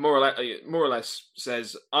 no, more or less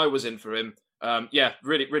says, I was in for him. Yeah,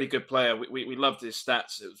 really, really good player. We loved his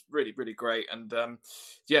stats. It was really, really great. And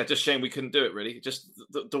yeah, just shame we couldn't do it, really. Just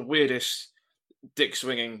the weirdest dick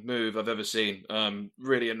swinging move I've ever seen.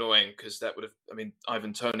 Really annoying because that would have,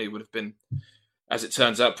 Ivan Toney would have been, as it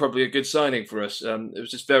turns out, probably a good signing for us. It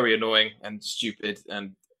was just very annoying and stupid,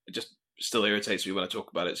 and it just still irritates me when I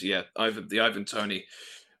talk about it. So yeah, Ivan Toney,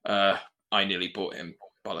 I nearly bought him.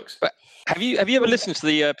 Bollocks. But have you ever listened to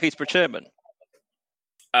the Peterborough chairman?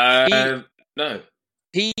 No.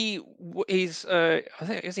 He's I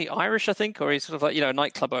think, is he Irish? I think, or he's sort of like a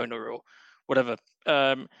nightclub owner or whatever.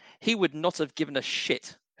 He would not have given a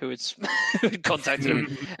shit who had contacted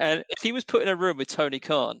him, and if he was put in a room with Tony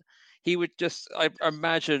Khan, he would just, I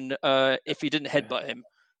imagine, if he didn't headbutt him,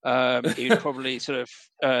 he would probably sort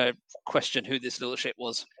of question who this little shit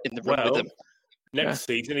was in the room with him. Next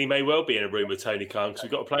season, he may well be in a room with Tony Khan because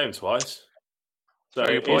we've got to play him twice. So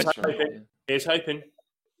here's hoping.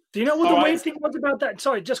 Do you know what the weird thing was about that?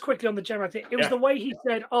 Sorry, just quickly on the general thing. It was the way he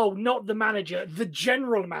said, "Oh, not the manager, the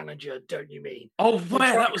general manager." Don't you mean? Oh,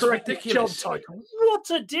 man, that was ridiculous. Job title. What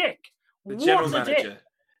a dick! The general manager.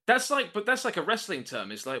 That's like a wrestling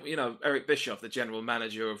term. It's like, Eric Bischoff, the general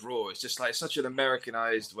manager of Raw. It's just like such an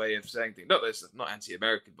Americanized way of saying things. Not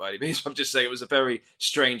anti-American by any means. I'm just saying it was a very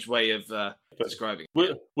strange way of describing.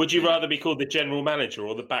 Would you rather be called the general manager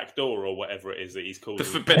or the back door or whatever it is that he's called? The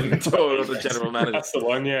forbidden door of the general manager. That's the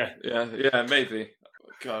one, yeah. Yeah, maybe.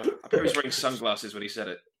 God, I bet he was wearing sunglasses when he said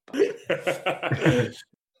it.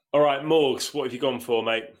 All right, Morgs, what have you gone for,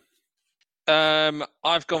 mate?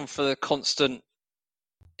 I've gone for the constant,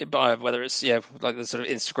 whether it's like the sort of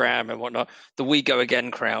Instagram and whatnot, the "we go again"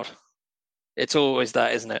 crowd. It's always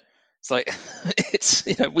that, isn't it? It's like it's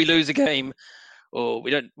we lose a game or we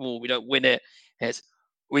don't win it. It's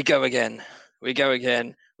we go again, we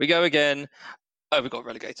We go again. Oh, we got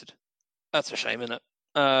relegated. That's a shame, isn't it?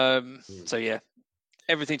 So yeah,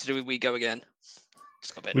 everything to do with we go again. It's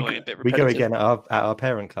got a bit annoying, a bit repetitive. We go again at our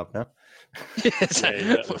parent club now. Yes.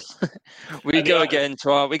 exactly. We go again to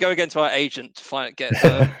our agent to get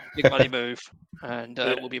a big money move, and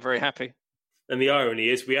we'll be very happy. And the irony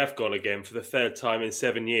is, we have gone again for the third time in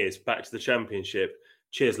 7 years back to the Championship.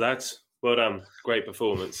 Cheers, lads. Well done. Great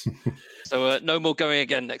performance. So no more going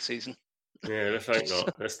again next season. Yeah, let's hope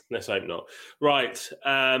not. Let's hope not. Right,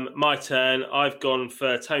 my turn. I've gone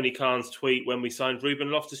for Tony Khan's tweet when we signed Ruben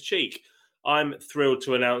Loftus-Cheek. I'm thrilled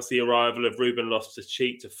to announce the arrival of Ruben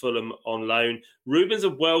Loftus-Cheek to Fulham on loan. Ruben's a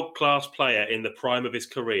world-class player in the prime of his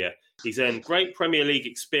career. He's earned great Premier League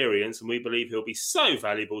experience, and we believe he'll be so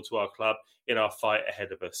valuable to our club in our fight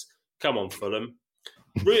ahead of us. Come on, Fulham.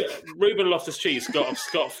 Ruben Loftus-Cheek's got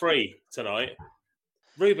scot-free tonight.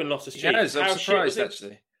 Ruben Loftus-Cheek. Yes, I'm surprised,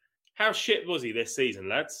 actually. How shit was he this season,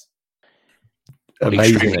 lads?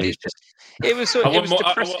 Amazingly. It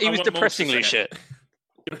was depressingly shit.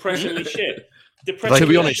 Depressingly shit. To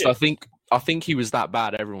be honest, I think he was that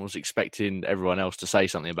bad. Everyone was expecting everyone else to say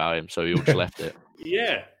something about him, so he all just left it.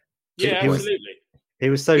 Yeah, absolutely. He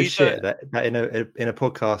was so shit that in a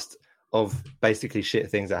podcast of basically shit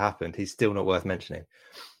things that happened, he's still not worth mentioning.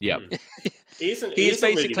 Yeah, he was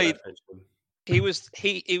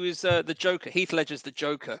the Joker. Heath Ledger's the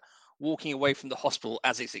Joker, walking away from the hospital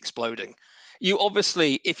as it's exploding. You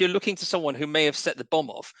obviously, if you're looking to someone who may have set the bomb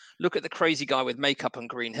off, look at the crazy guy with makeup and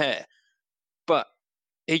green hair. But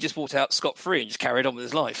he just walked out scot-free and just carried on with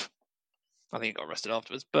his life. I think he got arrested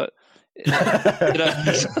afterwards, but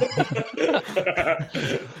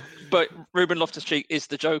but Ruben Loftus-Cheek is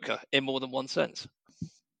the Joker in more than one sense.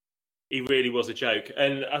 He really was a joke.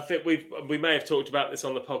 And I think we may have talked about this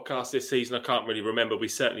on the podcast this season. I can't really remember. We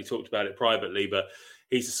certainly talked about it privately, but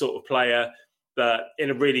he's the sort of player that in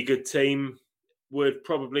a really good team would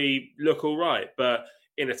probably look all right. But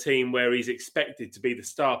in a team where he's expected to be the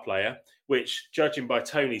star player, which, judging by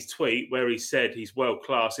Tony's tweet, where he said he's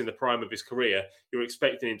world-class in the prime of his career, you're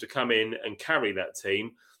expecting him to come in and carry that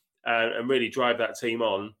team and really drive that team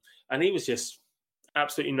on. And he was just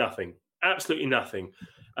absolutely nothing. Absolutely nothing.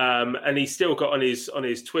 And he's still got on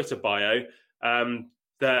his Twitter bio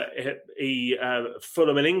that he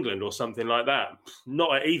Fulham in England or something like that.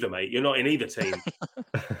 Not at either, mate. You're not in either team,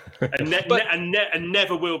 and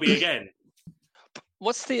never will be again.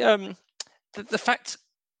 What's the fact?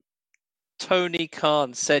 Tony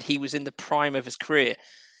Khan said he was in the prime of his career.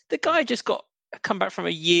 The guy just come back from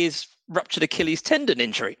a year's ruptured Achilles tendon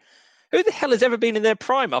injury. Who the hell has ever been in their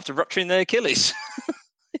prime after rupturing their Achilles?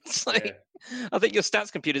 It's like. Yeah. I think your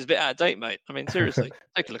stats computer is a bit out of date, mate. I mean, seriously,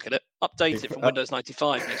 take a look at it. Update it from Windows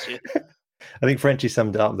 95 next year. I think Frenchie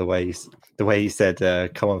summed it up the way he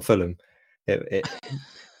said, "Come on, Fulham." I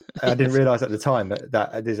didn't realise at the time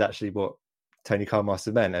that is actually what Tony Khan must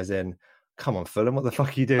have meant, as in, "Come on, Fulham, what the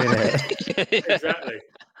fuck are you doing here?" Exactly.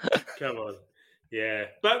 Come on. Yeah.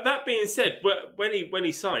 But that being said, when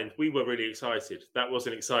he signed, we were really excited. That was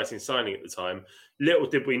an exciting signing at the time. Little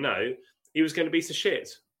did we know he was going to be so shit.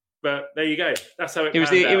 But there you go. That's how it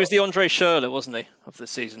was. It was the Andre Schürrle, wasn't he, of the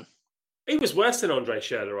season? He was worse than Andre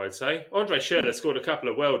Schürrle, I'd say. Andre Schürrle scored a couple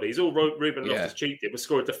of worldies. All Ruben Loftus-Cheek did was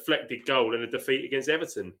score a deflected goal in a defeat against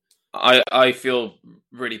Everton. I feel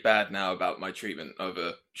really bad now about my treatment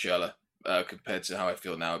over Schürrle compared to how I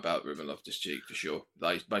feel now about Ruben Loftus-Cheek, for sure.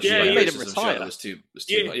 Like my made him retire. Was too much.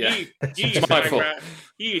 You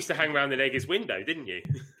used to hang around the Eggers window, didn't you?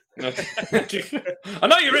 I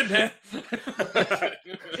know you're in there.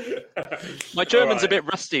 My German's a bit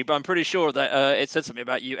rusty, but I'm pretty sure that it said something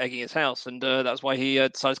about you egging his house, and that's why he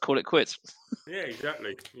decided to call it quits. Yeah,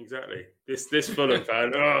 exactly. This Fulham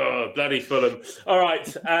fan, bloody Fulham. All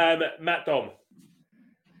right, Matt Dom.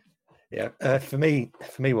 Yeah, for me,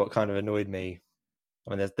 what kind of annoyed me,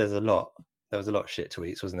 I mean, there's a lot. There was a lot of shit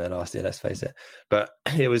tweets, wasn't there, last year? Let's face it. But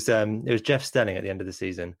it was Jeff Stelling at the end of the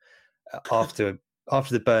season after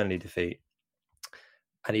the Burnley defeat,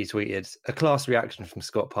 and he tweeted, "A class reaction from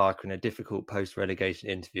Scott Parker in a difficult post-relegation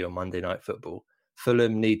interview on Monday Night Football.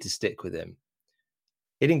 Fulham need to stick with him."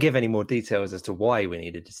 He didn't give any more details as to why we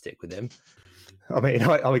needed to stick with him. I mean,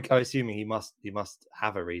 I'm assuming he must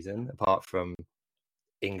have a reason apart from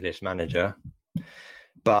English manager.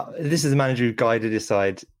 But this is a manager who guided his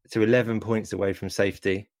side to 11 points away from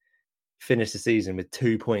safety, finished the season with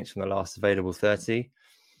 2 points from the last available 30.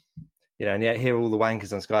 You know, and yet here are all the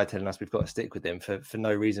wankers on Sky telling us we've got to stick with him for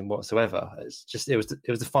no reason whatsoever. It's just it was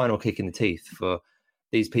the final kick in the teeth for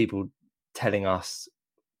these people telling us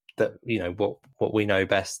that, you know, what we know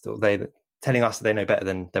best, or they telling us that they know better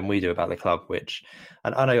than we do about the club. Which,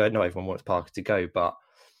 and I know not everyone wants Parker to go, but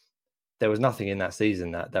there was nothing in that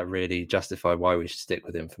season that really justified why we should stick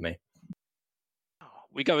with him for me.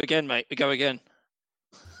 We go again, mate. We go again.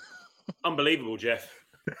 Unbelievable, Jeff.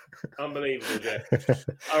 Unbelievable, Jeff.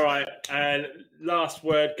 All right, and last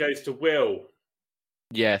word goes to Will.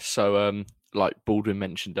 Yeah, so like Baldwin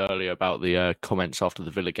mentioned earlier about the comments after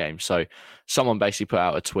the Villa game. So someone basically put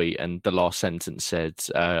out a tweet and the last sentence said,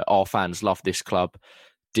 our fans love this club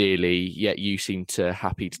dearly, yet you seem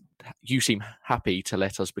happy to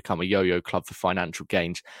let us become a yo-yo club for financial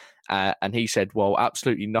gains. And he said, well,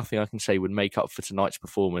 absolutely nothing I can say would make up for tonight's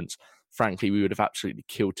performance. Frankly, we would have absolutely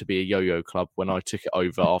killed to be a yo-yo club when I took it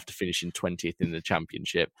over after finishing 20th in the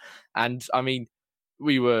championship. And I mean,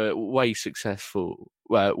 we were way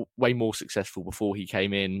more successful before he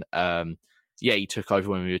came in. Yeah, he took over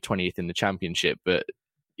when we were 20th in the championship, but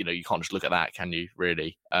you know, you can't just look at that, can you,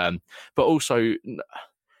 really? But also,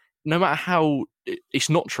 no matter how it's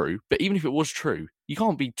not true, but even if it was true, you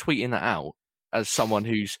can't be tweeting that out as someone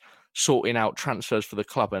who's sorting out transfers for the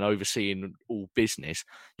club and overseeing all business.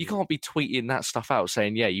 You can't be tweeting that stuff out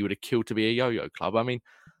saying, yeah, you would have killed to be a yo-yo club. I mean,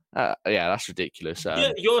 yeah, that's ridiculous.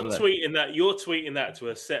 You're tweeting that to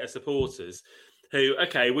a set of supporters who,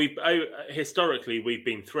 okay, historically we've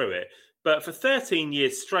been through it, but for 13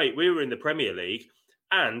 years straight, we were in the Premier League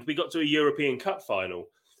and we got to a European Cup final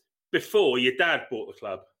before your dad bought the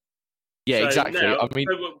club. Yeah, so exactly. Now, I mean,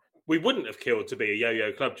 we wouldn't have killed to be a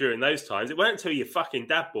yo-yo club during those times. It weren't until your fucking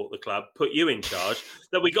dad bought the club, put you in charge,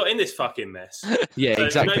 that we got in this fucking mess. Yeah, so,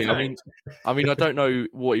 exactly. No, I mean, I don't know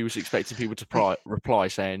what he was expecting people to reply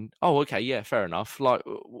saying, "Oh, okay, yeah, fair enough." Like,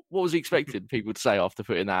 what was he expecting people to say after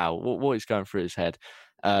putting that out? What is going through his head?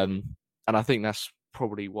 And I think that's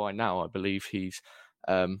probably why now I believe he's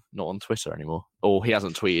not on Twitter anymore, or he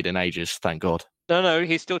hasn't tweeted in ages. Thank God. No,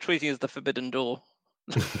 he's still tweeting as the Forbidden Door.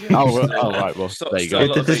 Right. Well, there you go.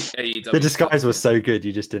 The disguise was so good,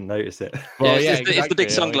 you just didn't notice it. Well, it's the big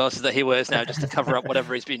sunglasses that he wears now just to cover up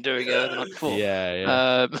whatever he's been doing the night before.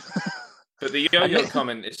 Yeah. But the yo-yo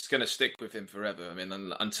comment is going to stick with him forever. I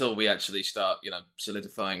mean, until we actually start,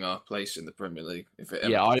 solidifying our place in the Premier League. If it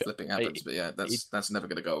ever flipping happens, but that's never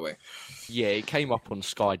going to go away. Yeah, it came up on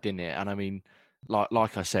Sky, didn't it? And I mean,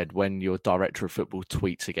 like I said, when your director of football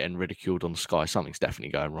tweets are getting ridiculed on Sky, something's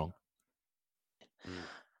definitely going wrong.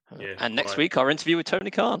 Yeah, and next week, our interview with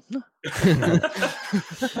Tony Khan.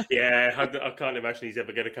 Yeah, I can't imagine he's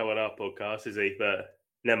ever going to come on our podcast, is he? But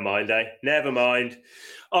never mind, Never mind.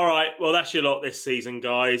 All right, well, that's your lot this season,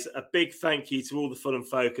 guys. A big thank you to all the Fulham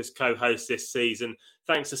Focus co-hosts this season.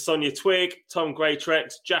 Thanks to Sonia Twigg, Tom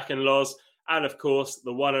Greatrex, Jack and Loz, and, of course,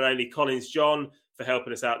 the one and only Collins John for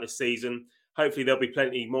helping us out this season. Hopefully there'll be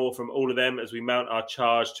plenty more from all of them as we mount our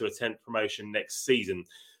charge to a 10th promotion next season.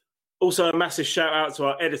 Also, a massive shout out to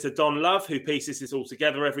our editor, Don Love, who pieces this all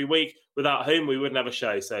together every week, without whom we wouldn't have a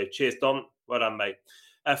show. So cheers, Don. Well done, mate.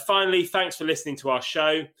 Finally, thanks for listening to our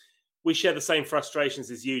show. We share the same frustrations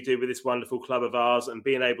as you do with this wonderful club of ours, and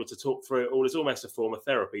being able to talk through it all is almost a form of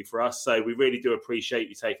therapy for us. So we really do appreciate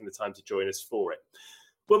you taking the time to join us for it.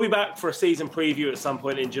 We'll be back for a season preview at some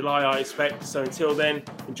point in July, I expect. So until then,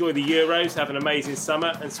 enjoy the Euros, have an amazing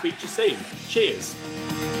summer, and speak to you soon. Cheers.